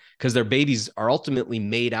that because their babies are ultimately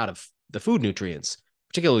made out of the food nutrients,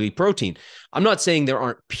 particularly protein. I'm not saying there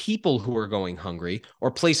aren't people who are going hungry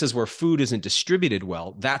or places where food isn't distributed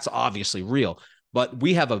well. That's obviously real. But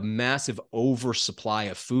we have a massive oversupply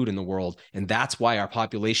of food in the world, and that's why our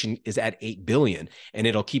population is at 8 billion, and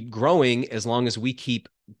it'll keep growing as long as we keep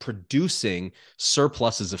producing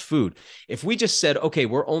surpluses of food. If we just said, okay,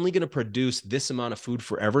 we're only going to produce this amount of food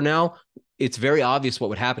forever now, it's very obvious what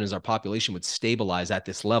would happen is our population would stabilize at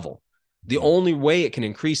this level. The only way it can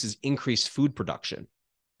increase is increased food production.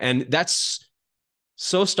 And that's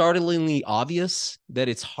so startlingly obvious that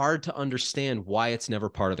it's hard to understand why it's never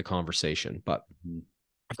part of the conversation. But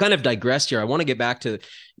I've kind of digressed here. I want to get back to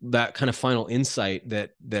that kind of final insight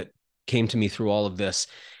that came to me through all of this.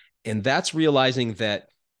 And that's realizing that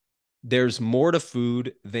there's more to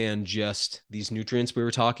food than just these nutrients we were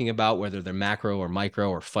talking about, whether they're macro or micro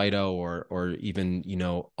or phyto or even,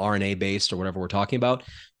 RNA based or whatever we're talking about.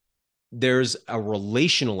 There's a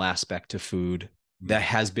relational aspect to food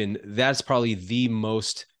that's probably the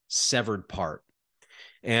most severed part.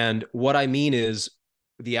 And what I mean is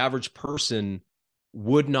the average person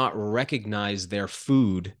would not recognize their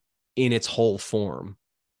food in its whole form.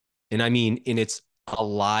 And I mean, in its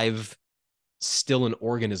alive, still an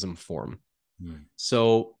organism form.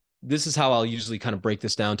 So this is how I'll usually kind of break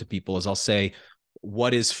this down to people is I'll say,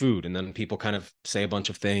 what is food? And then people kind of say a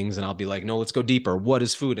bunch of things and I'll be like, no, let's go deeper. What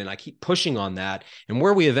is food? And I keep pushing on that. And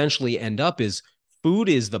where we eventually end up is food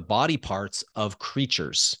is the body parts of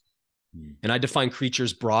creatures. And I define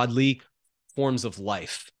creatures broadly, forms of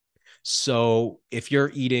life. So if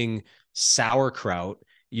you're eating sauerkraut,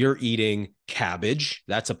 you're eating cabbage.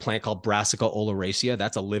 That's a plant called Brassica oleracea.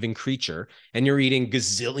 That's a living creature. And you're eating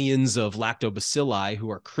gazillions of lactobacilli,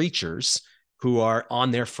 who are creatures who are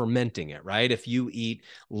on there fermenting it, right? If you eat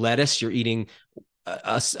lettuce, you're eating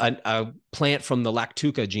a plant from the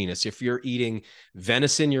Lactuca genus. If you're eating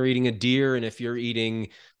venison, you're eating a deer. And if you're eating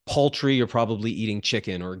poultry, you're probably eating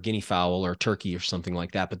chicken or guinea fowl or turkey or something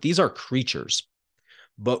like that. But these are creatures.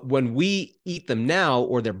 But when we eat them now,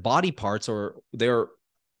 or their body parts, or they're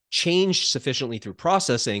changed sufficiently through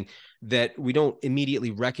processing that we don't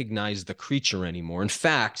immediately recognize the creature anymore. In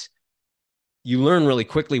fact, you learn really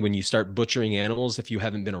quickly when you start butchering animals if you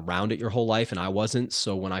haven't been around it your whole life, and I wasn't.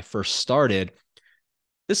 So when I first started,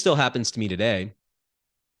 this still happens to me today.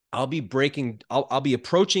 I'll be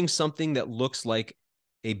approaching something that looks like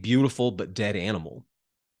a beautiful but dead animal.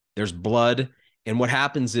 There's blood, and what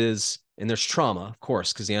happens is, and there's trauma, of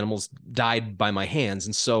course, because the animals died by my hands.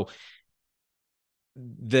 And so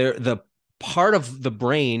the part of the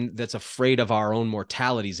brain that's afraid of our own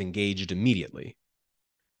mortality is engaged immediately.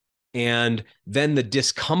 And then the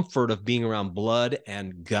discomfort of being around blood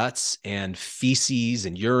and guts and feces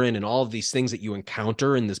and urine and all of these things that you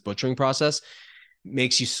encounter in this butchering process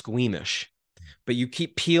makes you squeamish. But you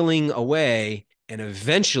keep peeling away, and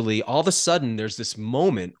eventually, all of a sudden, there's this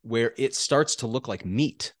moment where it starts to look like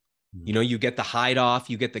meat. You know, you get the hide off,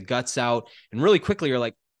 you get the guts out, and really quickly you're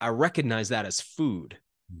like, I recognize that as food.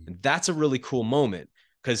 And that's a really cool moment,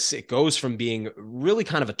 because it goes from being really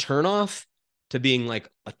kind of a turnoff to being like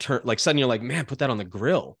a turn, like suddenly you're like, man, put that on the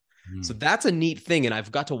grill. So that's a neat thing. And I've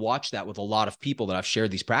got to watch that with a lot of people that I've shared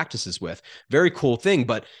these practices with. Very cool thing.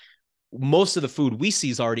 But most of the food we see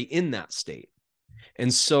is already in that state.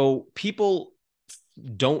 And so people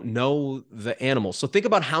don't know the animals. So think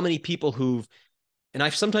about how many people and I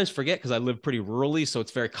sometimes forget because I live pretty rurally, so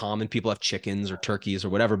it's very common. People have chickens or turkeys or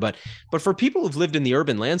whatever. But for people who've lived in the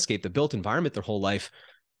urban landscape, the built environment their whole life,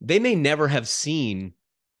 they may never have seen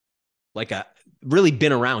really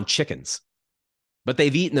been around chickens, but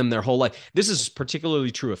they've eaten them their whole life. This is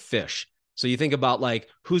particularly true of fish. So you think about like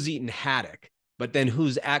who's eaten haddock, but then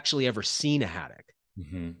who's actually ever seen a haddock?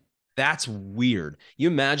 That's weird. You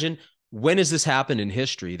imagine, when has this happened in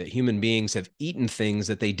history that human beings have eaten things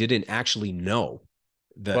that they didn't actually know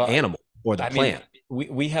the animal or the plant?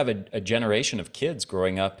 We have a generation of kids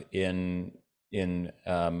growing up in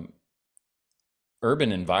urban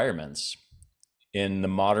environments in the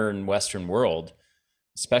modern Western world,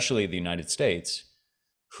 especially the United States,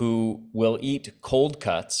 who will eat cold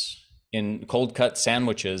cut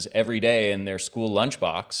sandwiches every day in their school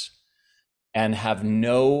lunchbox and have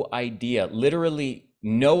no idea, literally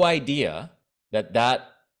no idea, that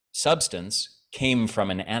substance came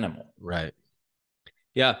from an animal. Right.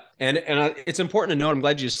 Yeah. And it's important to note, I'm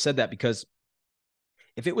glad you just said that, because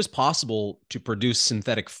if it was possible to produce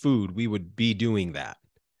synthetic food, we would be doing that.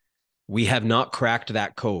 We have not cracked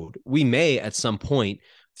that code. We may at some point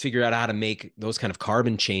figure out how to make those kind of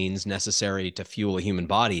carbon chains necessary to fuel a human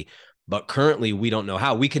body. But currently we don't know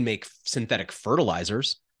how. We can make synthetic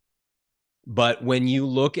fertilizers. But when you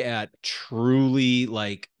look at truly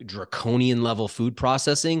like draconian level food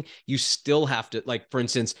processing, you still have to, like, for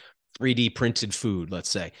instance, 3D printed food, let's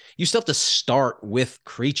say, you still have to start with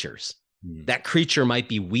creatures. That creature might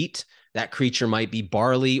be wheat, that creature might be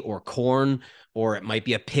barley or corn, or it might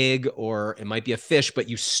be a pig, or it might be a fish, but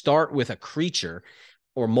you start with a creature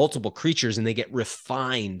or multiple creatures, and they get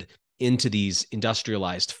refined into these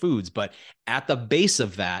industrialized foods. But at the base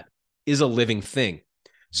of that is a living thing.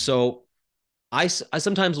 So I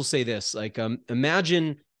sometimes will say this, like,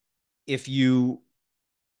 imagine if you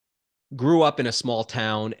grew up in a small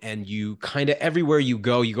town and you kind of, everywhere you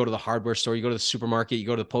go to the hardware store, you go to the supermarket, you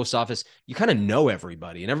go to the post office, you kind of know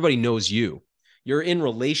everybody and everybody knows you. You're in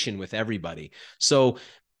relation with everybody. So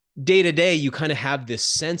day to day, you kind of have this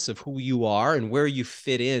sense of who you are and where you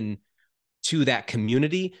fit in to that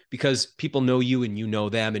community, because people know you and you know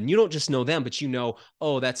them, and you don't just know them, but you know,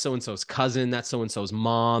 oh, that's so-and-so's cousin, that's so-and-so's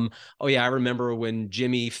mom. Oh yeah, I remember when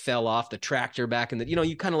Jimmy fell off the tractor back in the,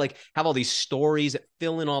 you kind of like have all these stories that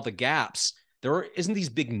fill in all the gaps. There isn't these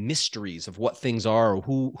big mysteries of what things are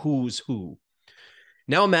or who's who.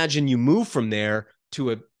 Now imagine you move from there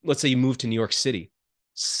to let's say you move to New York City.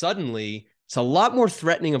 Suddenly it's a lot more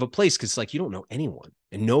threatening of a place, because it's like you don't know anyone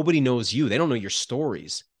and nobody knows you. They don't know your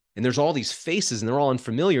stories. And there's all these faces and they're all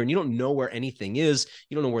unfamiliar, and you don't know where anything is.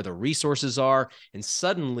 You don't know where the resources are. And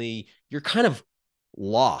suddenly you're kind of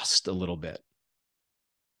lost a little bit.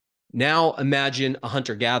 Now imagine a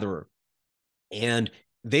hunter-gatherer, and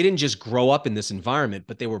they didn't just grow up in this environment,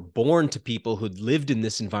 but they were born to people who'd lived in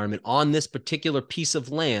this environment on this particular piece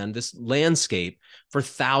of land, this landscape, for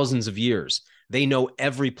thousands of years. They know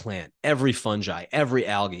every plant, every fungi, every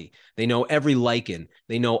algae. They know every lichen.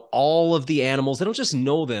 They know all of the animals. They don't just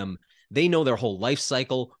know them. They know their whole life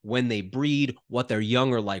cycle, when they breed, what their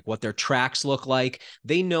young are like, what their tracks look like.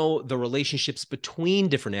 They know the relationships between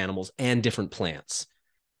different animals and different plants,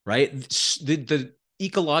 right? The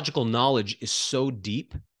ecological knowledge is so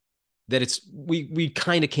deep that we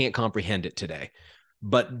kind of can't comprehend it today.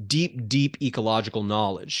 But deep ecological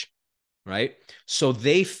knowledge, right? So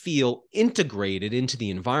they feel integrated into the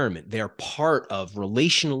environment. They're part of,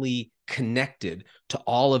 relationally connected to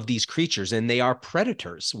all of these creatures, and they are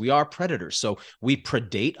predators. We are predators. So we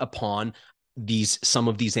predate upon some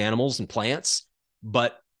of these animals and plants,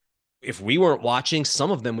 but if we weren't watching,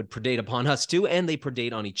 some of them would predate upon us too, and they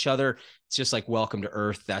predate on each other. It's just like welcome to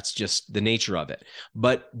Earth. That's just the nature of it.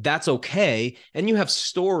 But that's okay. And you have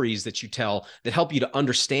stories that you tell that help you to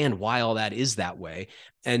understand why all that is that way.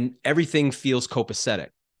 And everything feels copacetic.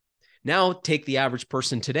 Now take the average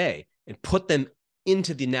person today and put them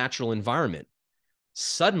into the natural environment.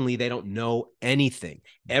 Suddenly they don't know anything.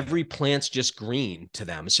 Every plant's just green to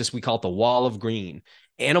them. It's just, we call it the wall of green.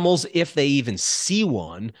 Animals, if they even see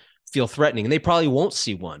one, feel threatening, and they probably won't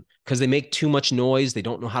see one because they make too much noise. They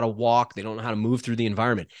don't know how to walk. They don't know how to move through the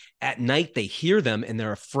environment. At night, they hear them and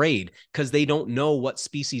they're afraid because they don't know what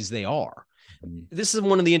species they are. This is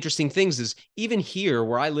one of the interesting things is, even here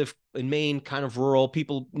where I live in Maine, kind of rural,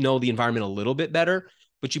 people know the environment a little bit better,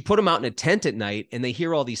 but you put them out in a tent at night and they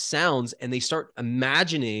hear all these sounds and they start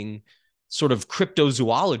imagining sort of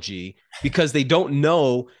cryptozoology because they don't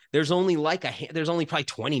know there's only probably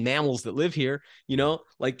 20 mammals that live here,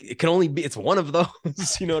 like it can only be, it's one of those,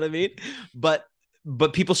 you know what I mean? But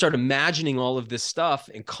people start imagining all of this stuff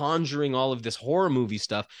and conjuring all of this horror movie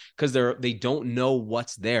stuff because they don't know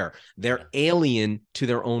what's there. They're alien to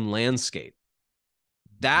their own landscape.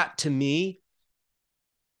 That, to me,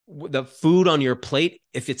 the food on your plate,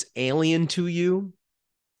 if it's alien to you,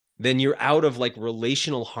 then you're out of like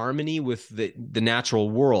relational harmony with the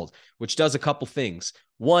natural world, which does a couple things.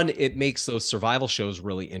 One, it makes those survival shows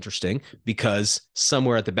really interesting because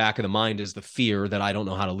somewhere at the back of the mind is the fear that I don't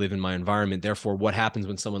know how to live in my environment. Therefore, what happens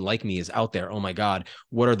when someone like me is out there? Oh my God,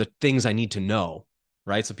 what are the things I need to know?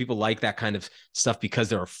 Right? So people like that kind of stuff because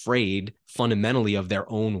they're afraid fundamentally of their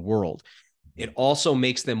own world. It also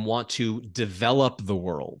makes them want to develop the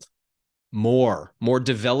world. More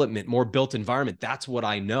development, more built environment. That's what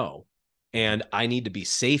I know. And I need to be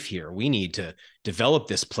safe here. We need to develop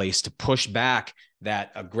this place to push back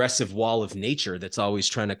that aggressive wall of nature that's always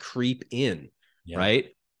trying to creep in, right?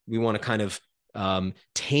 We want to kind of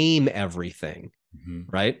tame everything,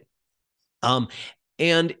 right?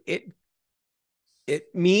 And it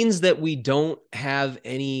means that we don't have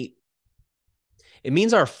any, it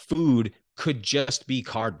means our food could just be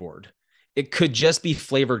cardboard. It could just be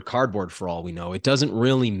flavored cardboard for all we know. It doesn't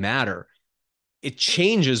really matter. It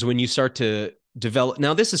changes when you start to develop.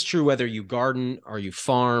 Now, this is true whether you garden or you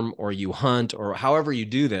farm or you hunt or however you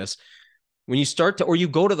do this. When you start to, or you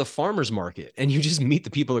go to the farmer's market and you just meet the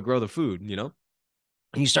people that grow the food, and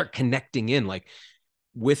you start connecting in like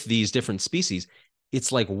with these different species.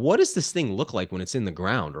 It's like, what does this thing look like when it's in the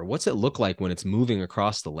ground? Or what's it look like when it's moving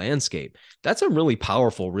across the landscape? That's a really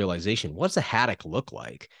powerful realization. What's a haddock look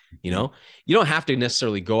like? You don't have to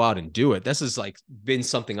necessarily go out and do it. This has like been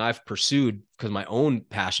something I've pursued because of my own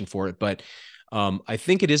passion for it. But I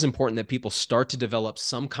think it is important that people start to develop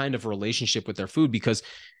some kind of relationship with their food, because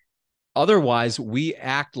otherwise we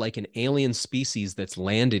act like an alien species that's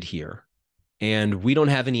landed here and we don't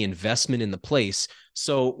have any investment in the place.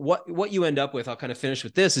 So what you end up with, I'll kind of finish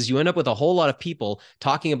with this, is you end up with a whole lot of people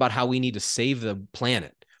talking about how we need to save the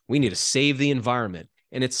planet. We need to save the environment.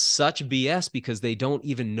 And it's such BS because they don't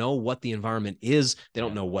even know what the environment is. They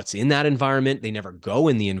don't know what's in that environment. They never go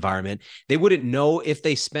in the environment. They wouldn't know if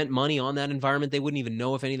they spent money on that environment. They wouldn't even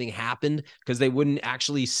know if anything happened because they wouldn't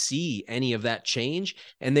actually see any of that change.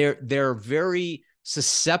 And they're very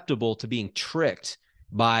susceptible to being tricked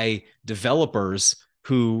by developers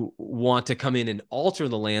who want to come in and alter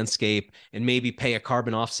the landscape and maybe pay a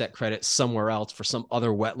carbon offset credit somewhere else for some other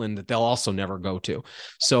wetland that they'll also never go to.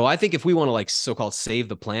 So I think if we want to like so-called save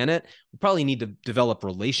the planet, we probably need to develop a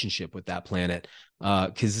relationship with that planet,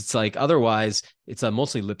 because it's like otherwise it's a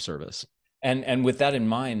mostly lip service. And with that in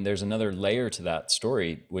mind, there's another layer to that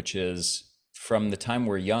story, which is from the time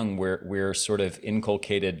we're young, we're sort of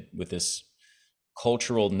inculcated with this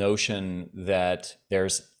cultural notion that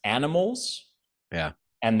there's animals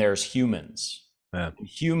and there's humans.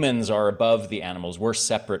 Humans are above the animals. We're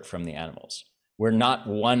separate from the animals. we're not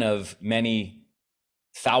one of many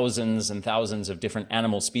thousands and thousands of different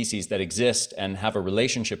animal species that exist and have a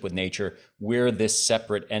relationship with nature. We're this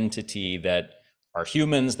separate entity that are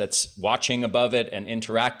humans that's watching above it and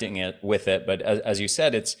interacting with it. But as you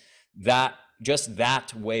said, it's that, just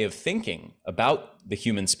that way of thinking about the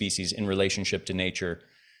human species in relationship to nature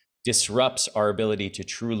disrupts our ability to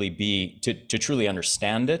truly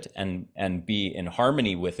understand it and be in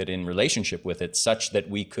harmony with it, in relationship with it, such that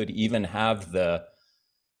we could even have the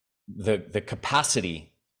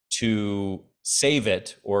capacity to save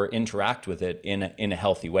it or interact with it in a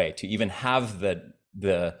healthy way, to even have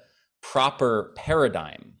the proper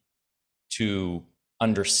paradigm to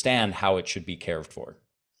understand how it should be cared for.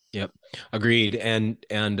 Yep. Agreed. And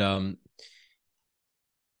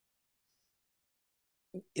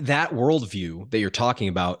that worldview that you're talking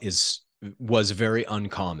about was very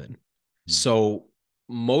uncommon. Mm-hmm. So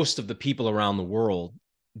most of the people around the world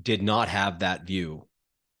did not have that view.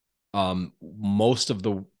 Most of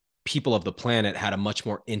the people of the planet had a much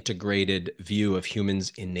more integrated view of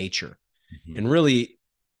humans in nature. Mm-hmm. And really,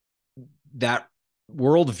 that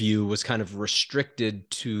worldview was kind of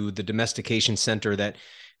restricted to the domestication center that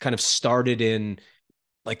kind of started in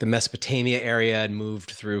like the Mesopotamia area and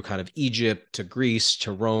moved through kind of Egypt to Greece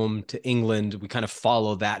to Rome to England. We kind of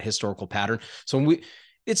follow that historical pattern. So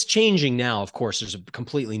it's changing now. Of course, there's a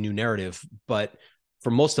completely new narrative, but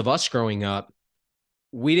for most of us growing up,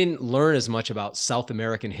 we didn't learn as much about South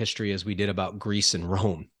American history as we did about Greece and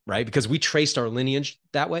Rome, right? Because we traced our lineage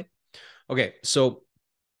that way. Okay, so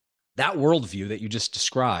that worldview that you just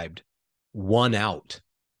described won out.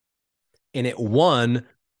 And it won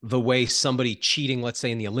the way somebody cheating, let's say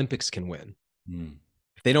in the Olympics, can win. Mm.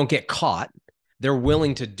 If they don't get caught, they're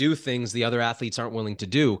willing to do things the other athletes aren't willing to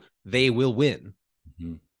do. They will win.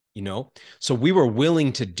 Mm-hmm. You know, so we were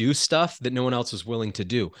willing to do stuff that no one else was willing to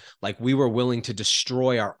do. Like we were willing to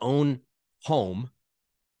destroy our own home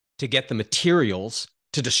to get the materials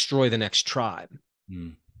to destroy the next tribe.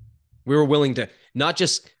 Mm. We were willing to not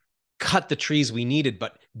just cut the trees we needed,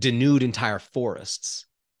 but denude entire forests.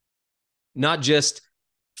 Not just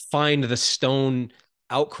find the stone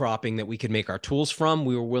outcropping that we could make our tools from.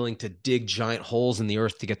 We were willing to dig giant holes in the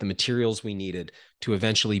earth to get the materials we needed to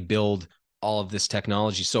eventually build all of this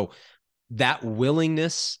technology. So that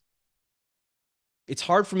willingness, it's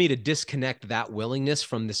hard for me to disconnect that willingness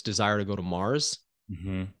from this desire to go to Mars.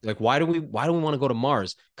 Mm-hmm. Like, why do we want to go to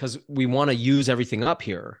Mars? Because we want to use everything up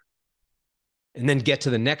here and then get to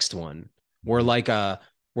the next one. We're like a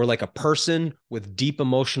person with deep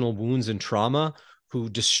emotional wounds and trauma who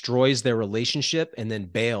destroys their relationship and then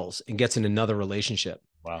bails and gets in another relationship.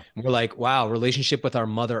 Wow. And we're like, wow, relationship with our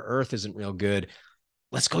Mother Earth isn't real good.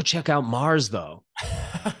 Let's go check out Mars though.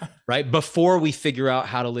 Right? Before we figure out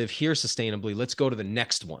how to live here sustainably, let's go to the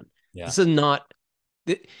next one. Yeah. This is not,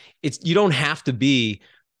 you don't have to be,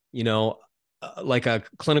 like a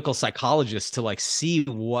clinical psychologist to like see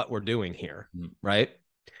what we're doing here. Mm. Right?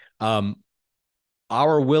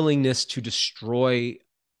 Our willingness to destroy,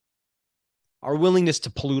 our willingness to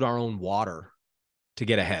pollute our own water to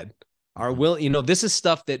get ahead. This is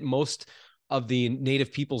stuff that most of the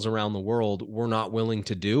native peoples around the world were not willing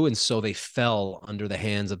to do. And so they fell under the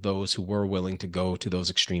hands of those who were willing to go to those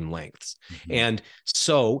extreme lengths. Mm-hmm. And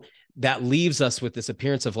so that leaves us with this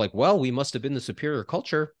appearance of like, well, we must have been the superior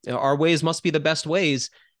culture. Our ways must be the best ways.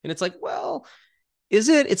 And it's like, well, is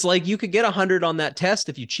it? It's like you could get 100 on that test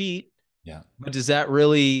if you cheat. Yeah. But is that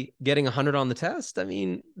really getting 100 on the test? I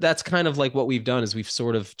mean, that's kind of like what we've done is we've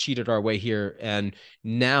sort of cheated our way here. And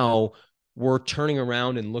now we're turning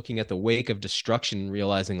around and looking at the wake of destruction and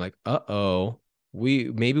realizing like,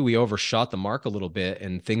 maybe we overshot the mark a little bit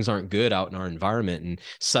and things aren't good out in our environment. And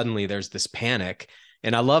suddenly there's this panic.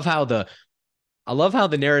 And I love how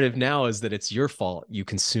the narrative now is that it's your fault, you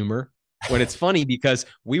consumer. When it's funny because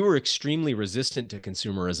we were extremely resistant to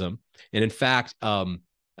consumerism. And in fact, I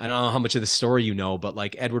don't know how much of the story you know, but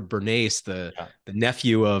like Edward Bernays, the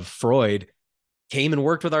nephew of Freud, came and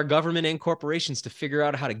worked with our government and corporations to figure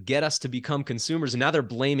out how to get us to become consumers. And now they're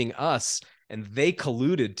blaming us, and they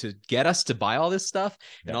colluded to get us to buy all this stuff.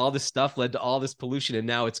 And all this stuff led to all this pollution. And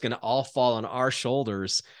now it's going to all fall on our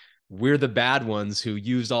shoulders. We're the bad ones who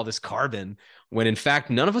used all this carbon when in fact,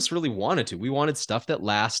 none of us really wanted to. We wanted stuff that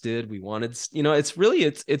lasted. We wanted,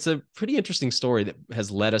 it's a pretty interesting story that has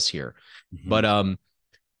led us here. Mm-hmm. But,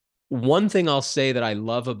 one thing I'll say that I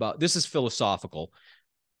love about this is philosophical,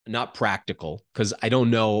 not practical, because I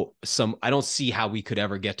don't see how we could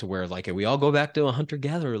ever get to where like we all go back to a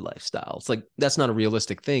hunter-gatherer lifestyle. It's like that's not a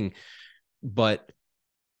realistic thing. But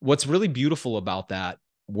what's really beautiful about that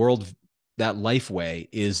life way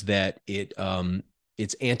is that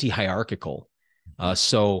it's anti-hierarchical.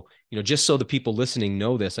 So, just so the people listening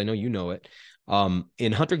know this, I know you know it.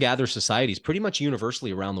 In hunter-gatherer societies, pretty much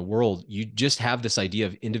universally around the world, you just have this idea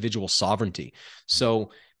of individual sovereignty.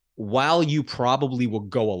 So while you probably will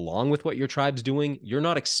go along with what your tribe's doing, you're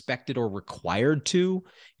not expected or required to.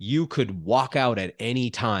 You could walk out at any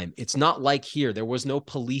time. It's not like here. There was no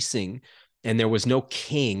policing and there was no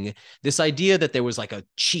king. This idea that there was like a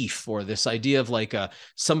chief, or this idea of like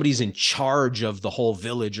somebody's in charge of the whole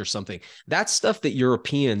village or something. That's stuff that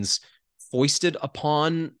Europeans foisted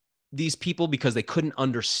upon these people because they couldn't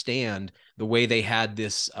understand the way they had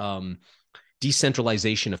this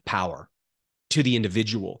decentralization of power to the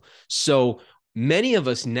individual. So many of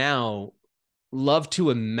us now love to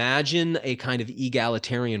imagine a kind of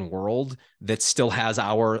egalitarian world that still has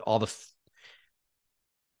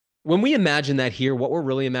when we imagine that here, what we're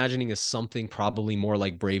really imagining is something probably more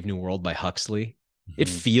like Brave New World by Huxley. It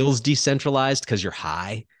feels decentralized because you're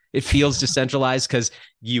high. It feels decentralized because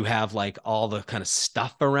you have like all the kind of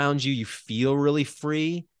stuff around you. You feel really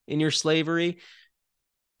free in your slavery.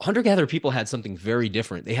 Hunter-gatherer people had something very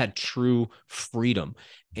different. They had true freedom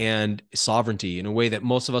and sovereignty in a way that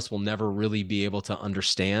most of us will never really be able to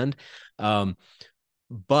understand.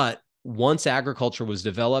 But once agriculture was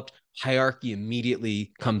developed, hierarchy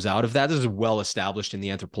immediately comes out of that. This is well established in the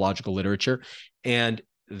anthropological literature. And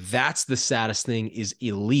that's the saddest thing, is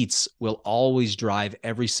elites will always drive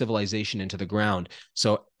every civilization into the ground.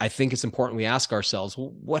 So I think it's important we ask ourselves,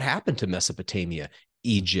 well, what happened to Mesopotamia,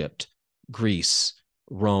 Egypt, Greece,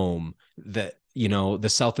 Rome, the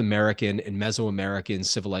South American and Mesoamerican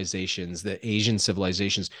civilizations, the Asian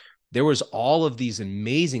civilizations? There was all of these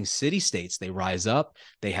amazing city-states. They rise up,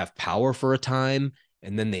 they have power for a time,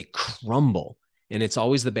 and then they crumble. And it's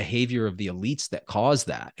always the behavior of the elites that cause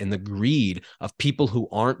that, and the greed of people who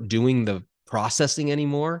aren't doing the processing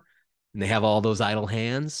anymore. And they have all those idle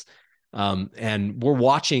hands. And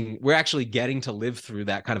we're actually getting to live through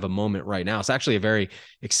that kind of a moment right now. It's actually a very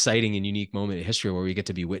exciting and unique moment in history where we get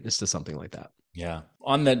to be witness to something like that. Yeah.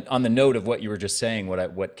 On the note of what you were just saying,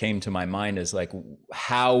 what came to my mind is like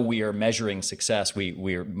how we are measuring success.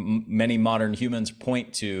 Many modern humans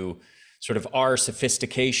point to sort of our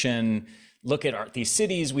sophistication. Look at these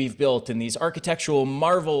cities we've built and these architectural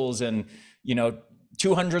marvels, and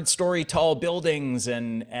 200-story tall buildings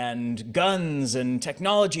and guns and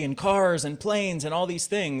technology and cars and planes and all these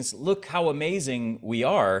things. Look how amazing we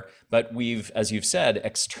are. But we've, as you've said,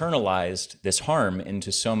 externalized this harm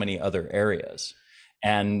into so many other areas.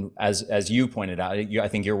 And as you pointed out, I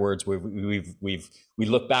think your words, we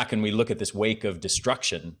look back and we look at this wake of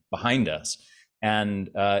destruction behind us. And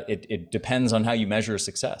it depends on how you measure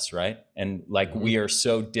success, right? And like we are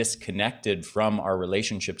so disconnected from our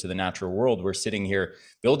relationship to the natural world. We're sitting here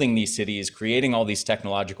building these cities, creating all these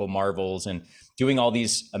technological marvels, and doing all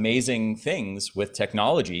these amazing things with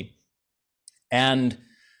technology. And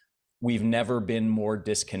we've never been more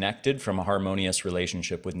disconnected from a harmonious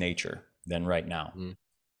relationship with nature than right now.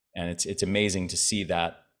 And it's amazing to see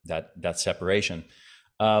that separation.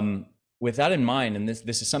 With that in mind, and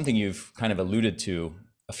this is something you've kind of alluded to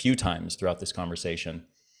a few times throughout this conversation,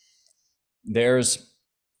 there's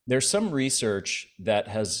some research that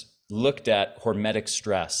has looked at hormetic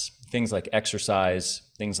stress, things like exercise,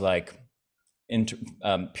 things like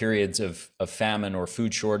periods of famine or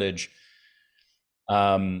food shortage,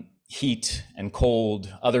 heat and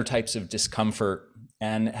cold, other types of discomfort,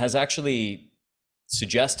 and has actually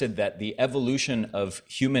suggested that the evolution of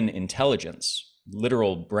human intelligence,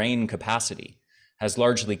 literal brain capacity, has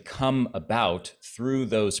largely come about through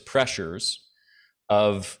those pressures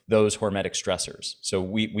of those hormetic stressors. So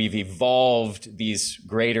we've evolved these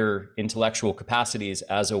greater intellectual capacities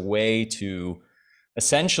as a way to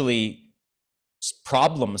essentially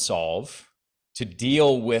problem solve, to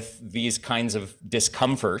deal with these kinds of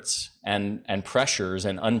discomforts and pressures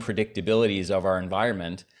and unpredictabilities of our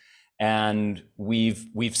environment. And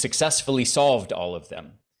we've successfully solved all of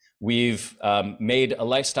them. We've made a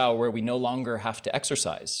lifestyle where we no longer have to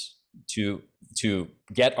exercise to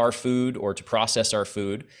get our food or to process our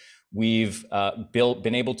food. We've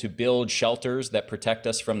been able to build shelters that protect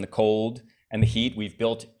us from the cold and the heat. We've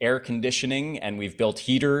built air conditioning, and we've built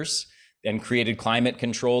heaters and created climate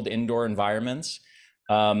controlled indoor environments.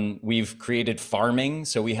 We've created farming,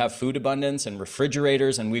 so we have food abundance and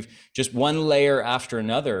refrigerators, and we've just one layer after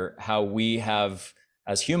another, how we have,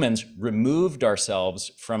 as humans, removed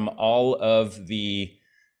ourselves from all of the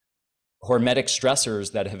hormetic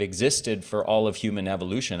stressors that have existed for all of human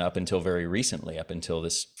evolution up until very recently, up until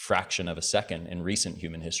this fraction of a second in recent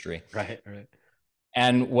human history. Right.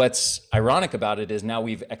 And what's ironic about it is now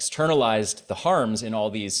we've externalized the harms in all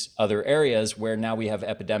these other areas, where now we have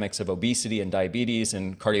epidemics of obesity and diabetes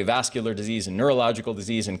and cardiovascular disease and neurological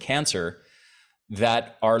disease and cancer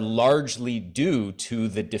that are largely due to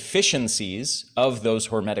the deficiencies of those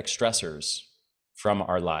hormetic stressors from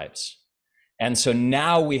our lives. And so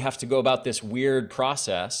now we have to go about this weird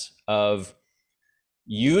process of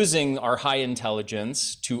using our high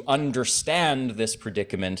intelligence to understand this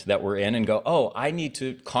predicament that we're in and go, oh, I need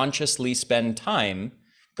to consciously spend time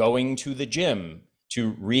going to the gym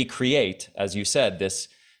to recreate, as you said, this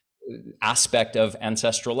aspect of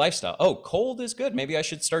ancestral lifestyle. Oh, cold is good. Maybe I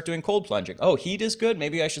should start doing cold plunging. Oh, heat is good.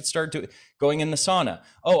 Maybe I should start going in the sauna.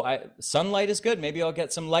 Oh, sunlight is good. Maybe I'll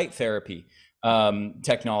get some light therapy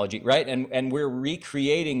technology, right? And we're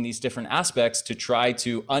recreating these different aspects to try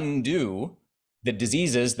to undo the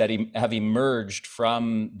diseases that have emerged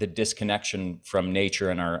from the disconnection from nature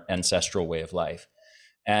and our ancestral way of life.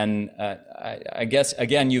 And I guess,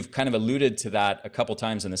 again, you've kind of alluded to that a couple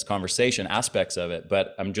times in this conversation, aspects of it,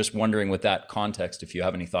 but I'm just wondering with that context, if you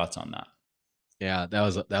have any thoughts on that. Yeah, that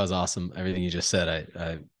was awesome. Everything you just said,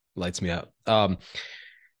 I lights me up.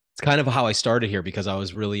 It's kind of how I started here, because I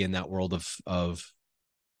was really in that world of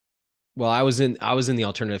well, I was in the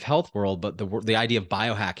alternative health world, but the idea of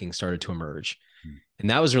biohacking started to emerge. And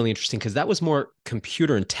that was really interesting, because that was more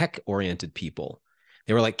computer and tech oriented people.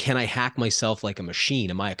 They were like, can I hack myself like a machine?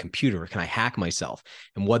 Am I a computer? Or can I hack myself?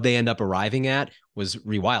 And what they end up arriving at was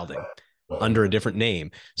rewilding under a different name.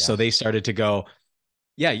 Yeah. So they started to go,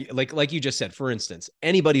 yeah, like you just said, for instance,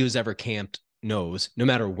 anybody who's ever camped knows, no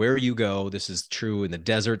matter where you go, this is true in the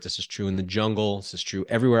desert, this is true in the jungle, this is true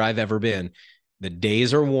everywhere I've ever been. The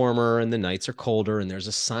days are warmer and the nights are colder, and there's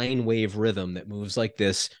a sine wave rhythm that moves like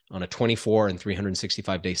this on a 24 and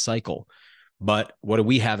 365-day cycle. But what do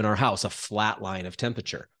we have in our house? A flat line of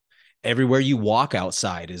temperature. Everywhere you walk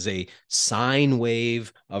outside is a sine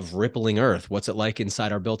wave of rippling earth. What's it like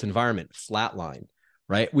inside our built environment? Flat line,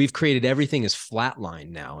 right? We've created everything as flat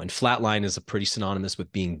line now, and flat line is a pretty synonymous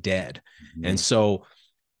with being dead. Mm-hmm. And so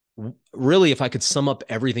really, if I could sum up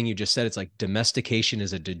everything you just said, it's like domestication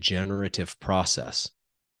is a degenerative process.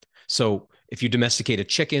 So if you domesticate a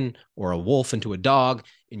chicken or a wolf into a dog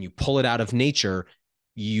and you pull it out of nature,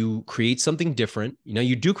 you create something different. You know,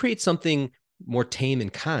 you do create something more tame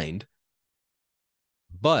and kind,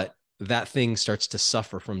 but that thing starts to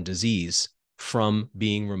suffer from disease from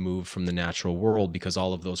being removed from the natural world, because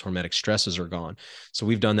all of those hormetic stresses are gone. So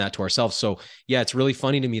we've done that to ourselves. So yeah, it's really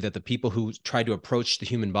funny to me that the people who try to approach the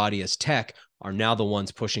human body as tech are now the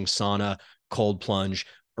ones pushing sauna, cold plunge,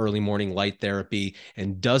 early morning light therapy,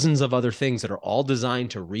 and dozens of other things that are all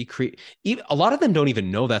designed to recreate. Even, a lot of them don't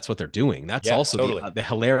even know that's what they're doing. That's also totally. the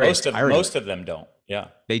hilarious most of them don't. Yeah.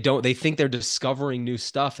 They don't. They think they're discovering new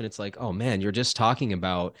stuff. And it's like, oh man, you're just talking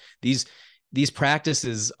about these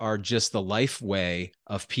practices are just the life way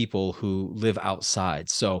of people who live outside.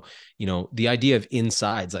 So, you know, the idea of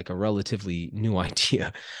inside's like a relatively new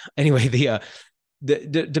idea. Anyway,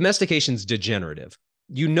 the domestication's degenerative.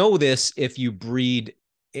 You know this if you breed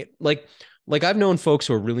it, like I've known folks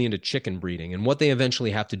who are really into chicken breeding, and what they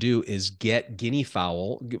eventually have to do is get guinea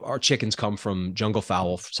fowl. Our chickens come from jungle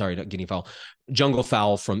fowl. Sorry, not guinea fowl, jungle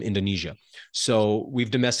fowl from Indonesia. So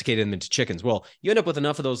we've domesticated them into chickens. Well, you end up with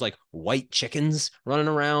enough of those like white chickens running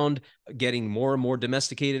around, getting more and more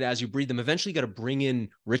domesticated as you breed them. Eventually, you got to bring in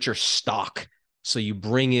richer stock. So you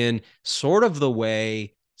bring in sort of the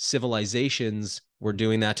way civilizations were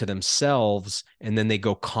doing that to themselves, and then they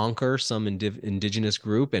go conquer some indigenous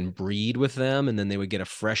group and breed with them, and then they would get a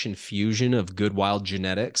fresh infusion of good wild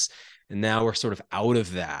genetics. And now we're sort of out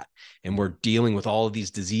of that, and we're dealing with all of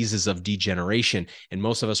these diseases of degeneration. And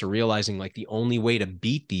most of us are realizing like the only way to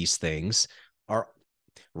beat these things are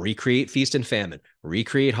recreate feast and famine,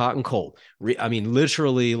 recreate hot and cold. I mean,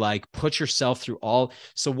 literally like put yourself through all.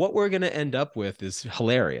 So what we're going to end up with is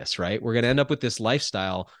hilarious, right? We're going to end up with this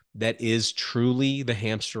lifestyle that is truly the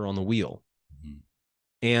hamster on the wheel. Mm-hmm.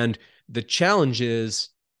 And the challenge is,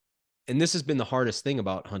 and this has been the hardest thing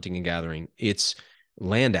about hunting and gathering, it's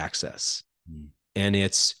land access, and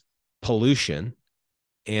it's pollution,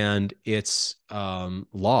 and it's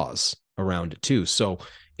laws around it too. So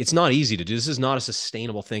it's not easy to do. This is not a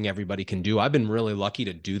sustainable thing everybody can do. I've been really lucky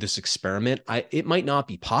to do this experiment. It might not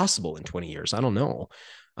be possible in 20 years. I don't know.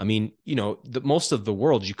 I mean, you know, most of the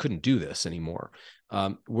world, you couldn't do this anymore.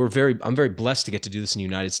 I'm very blessed to get to do this in the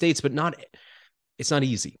United States, but it's not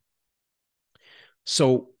easy.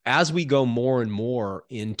 So as we go more and more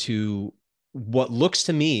into what looks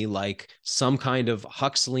to me like some kind of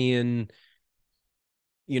Huxleyan,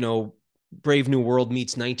 you know, Brave New World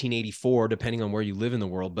meets 1984, depending on where you live in the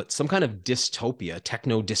world, but some kind of dystopia,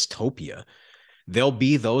 techno dystopia. There'll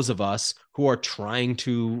be those of us who are trying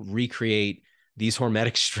to recreate these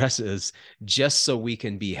hormetic stresses just so we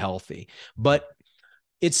can be healthy. But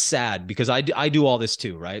it's sad because I do all this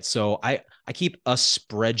too, right? So I keep a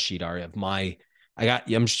spreadsheet, Ari, of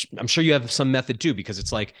I'm sure you have some method too, because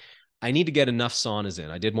it's like, I need to get enough saunas in.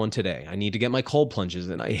 I did one today. I need to get my cold plunges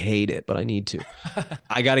in. I hate it, but I need to.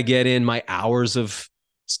 I got to get in my hours of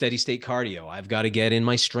steady state cardio. I've got to get in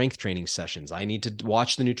my strength training sessions. I need to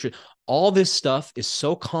watch the nutrition. All this stuff is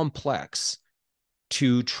so complex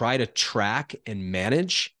to try to track and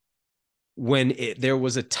manage, when there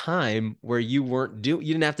was a time where you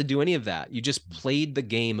didn't have to do any of that. You just played the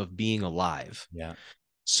game of being alive. Yeah.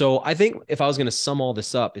 So I think if I was going to sum all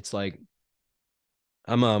this up, it's like,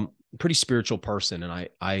 I'm a pretty spiritual person, and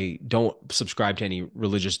I don't subscribe to any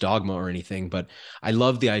religious dogma or anything, but I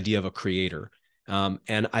love the idea of a creator.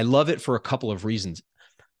 And I love it for a couple of reasons.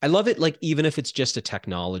 I love it, like, even if it's just a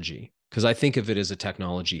technology, because I think of it as a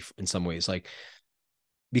technology in some ways, like,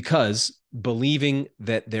 because believing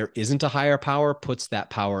that there isn't a higher power puts that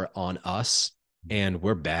power on us, and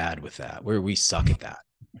we're bad with that. We suck at that.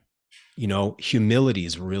 Humility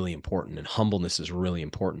is really important, and humbleness is really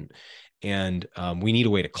important. And we need a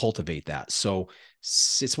way to cultivate that. So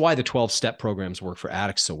it's why the 12-step programs work for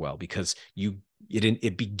addicts so well, because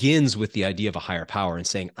it begins with the idea of a higher power and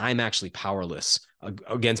saying, I'm actually powerless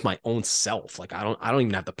against my own self. Like, I don't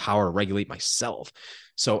even have the power to regulate myself.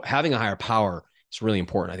 So having a higher power is really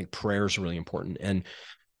important. I think prayer is really important. And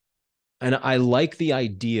I like the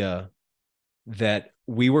idea that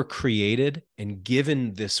we were created and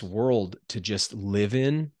given this world to just live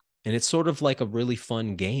in. And it's sort of like a really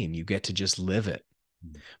fun game. You get to just live it.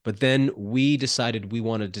 But then we decided we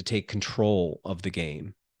wanted to take control of the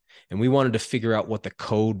game, and we wanted to figure out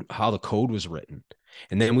how the code was written.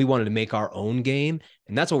 And then we wanted to make our own game.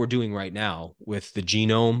 And that's what we're doing right now with the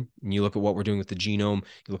genome. And you look at what we're doing with the genome,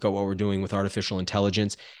 you look at what we're doing with artificial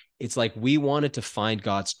intelligence. It's like we wanted to find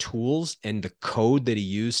God's tools and the code that he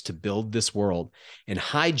used to build this world and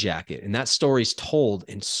hijack it. And that story is told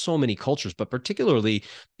in so many cultures, but particularly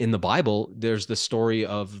in the Bible, there's the story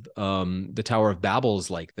of the Tower of Babel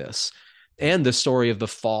is like this. And the story of the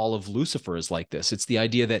fall of Lucifer is like this. It's the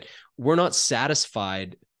idea that we're not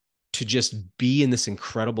satisfied to just be in this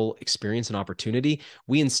incredible experience and opportunity.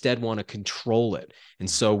 We instead want to control it. And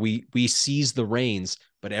so we seize the reins,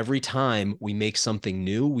 but every time we make something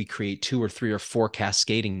new, we create 2 or 3 or 4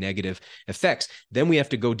 cascading negative effects. Then we have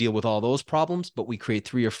to go deal with all those problems, but we create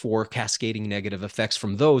 3 or 4 cascading negative effects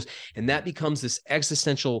from those. And that becomes this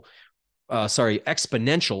exponential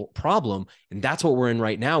problem. And that's what we're in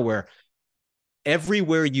right now, where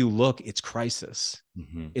everywhere you look, it's crisis.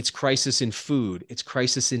 Mm-hmm. It's crisis in food. It's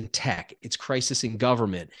crisis in tech. It's crisis in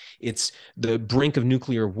government. It's the brink of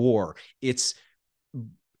nuclear war. It's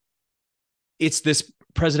this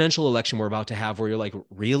presidential election we're about to have, where you're like,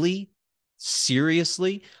 really?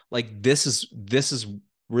 Seriously? Like, this is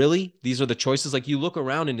really, these are the choices. Like, you look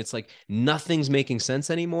around and it's like nothing's making sense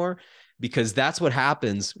anymore, because that's what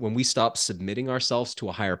happens when we stop submitting ourselves to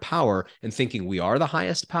a higher power and thinking we are the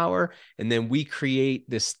highest power. And then we create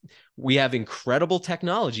this, we have incredible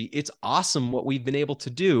technology. It's awesome what we've been able to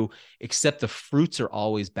do, except the fruits are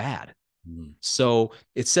always bad. Mm. So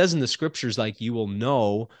it says in the scriptures, like, you will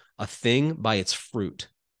know a thing by its fruit.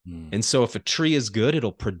 Mm. And so if a tree is good,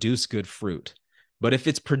 it'll produce good fruit. But if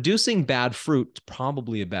it's producing bad fruit, it's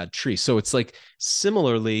probably a bad tree. So it's like,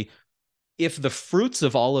 similarly, if the fruits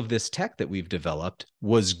of all of this tech that we've developed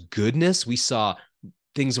was goodness, we saw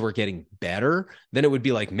things were getting better, then it would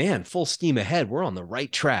be like, man, full steam ahead. We're on the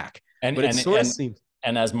right track. But it sort of seems.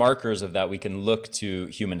 And as markers of that, we can look to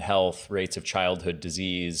human health, rates of childhood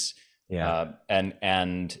disease,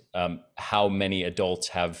 and how many adults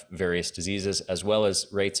have various diseases, as well as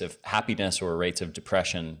rates of happiness or rates of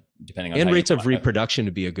depression, depending on and rates of reproduction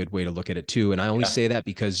would be a good way to look at it too. And I only say that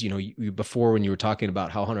because, before, when you were talking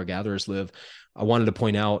about how hunter-gatherers live, I wanted to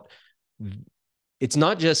point out, it's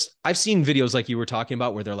not just, I've seen videos like you were talking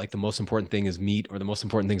about where they're like, the most important thing is meat, or the most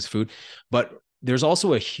important thing is food, but there's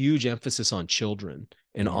also a huge emphasis on children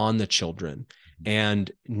and on the children.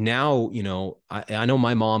 And now, I know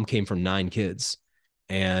my mom came from 9 kids,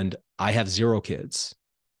 and I have 0 kids,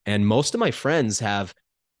 and most of my friends have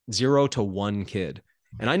 0 to 1 kid.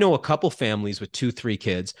 And I know a couple families with 2, 3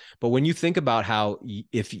 kids, but when you think about how,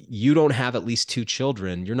 if you don't have at least 2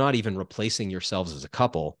 children, you're not even replacing yourselves as a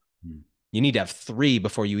couple. You need to have 3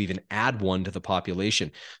 before you even add 1 to the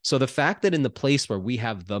population. So the fact that in the place where we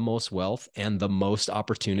have the most wealth and the most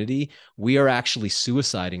opportunity, we are actually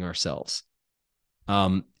suiciding ourselves.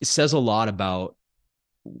 It says a lot about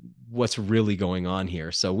what's really going on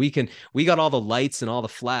here. So we got all the lights and all the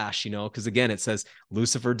flash, because again, it says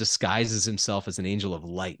Lucifer disguises himself as an angel of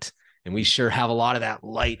light. And we sure have a lot of that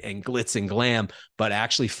light and glitz and glam, but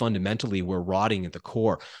actually fundamentally we're rotting at the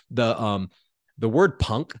core. The word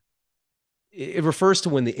punk, it refers to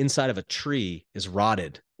when the inside of a tree is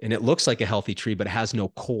rotted and it looks like a healthy tree, but it has no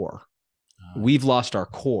core. We've lost our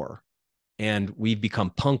core and we've become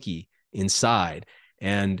punky inside,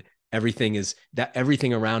 and everything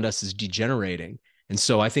around us is degenerating. And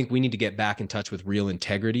so I think we need to get back in touch with real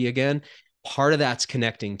integrity again. Part of that's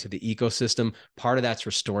connecting to the ecosystem. Part of that's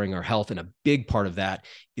restoring our health. And a big part of that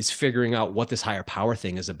is figuring out what this higher power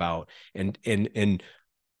thing is about. And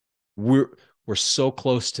we're so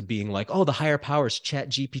close to being like, oh, the higher power is Chat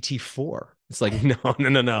GPT-4. It's like, no.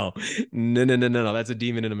 That's a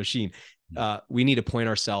demon in a machine. We need to point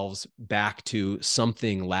ourselves back to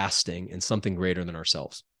something lasting and something greater than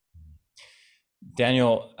ourselves.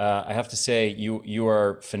 Daniel, I have to say you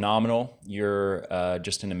are phenomenal. You're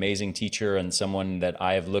just an amazing teacher and someone that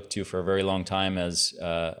I have looked to for a very long time as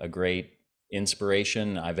a great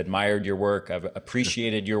inspiration. I've admired your work. I've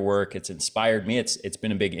appreciated your work. It's inspired me. It's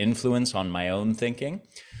been a big influence on my own thinking.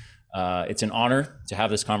 It's an honor to have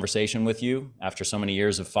this conversation with you after so many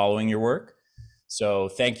years of following your work. So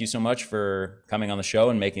thank you so much for coming on the show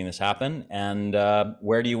and making this happen. And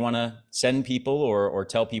where do you want to send people or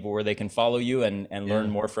tell people where they can follow you and learn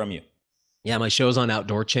more from you? Yeah, my show's on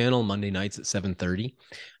Outdoor Channel Monday nights at 7:30.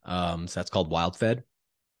 So that's called WildFed.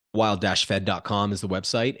 Wild-fed.com is the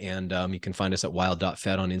website. And you can find us at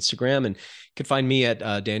wild.fed on Instagram. And you can find me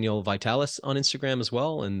at Daniel Vitalis on Instagram as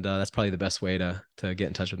well. And that's probably the best way to get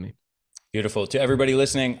in touch with me. Beautiful. To everybody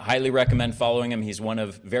listening, highly recommend following him. He's one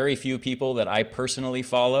of very few people that I personally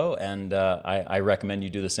follow, and I recommend you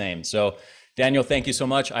do the same. So, Daniel, thank you so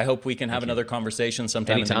much. I hope we can have another conversation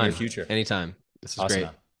sometime in the near future. Anytime. This is awesome.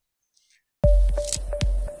 Great.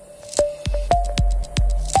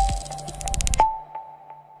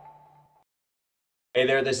 Hey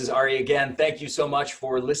there, this is Ari again. Thank you so much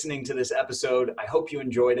for listening to this episode. I hope you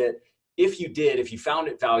enjoyed it. If you did, if you found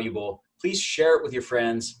it valuable, please share it with your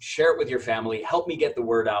friends, share it with your family, help me get the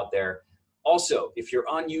word out there. Also, if you're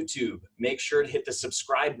on YouTube, make sure to hit the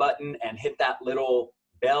subscribe button and hit that little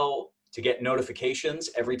bell to get notifications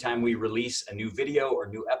every time we release a new video or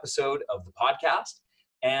new episode of the podcast.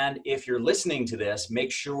 And if you're listening to this,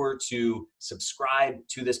 make sure to subscribe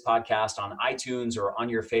to this podcast on iTunes or on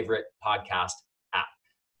your favorite podcast app.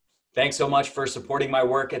 Thanks so much for supporting my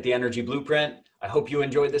work at The Energy Blueprint. I hope you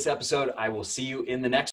enjoyed this episode. I will see you in the next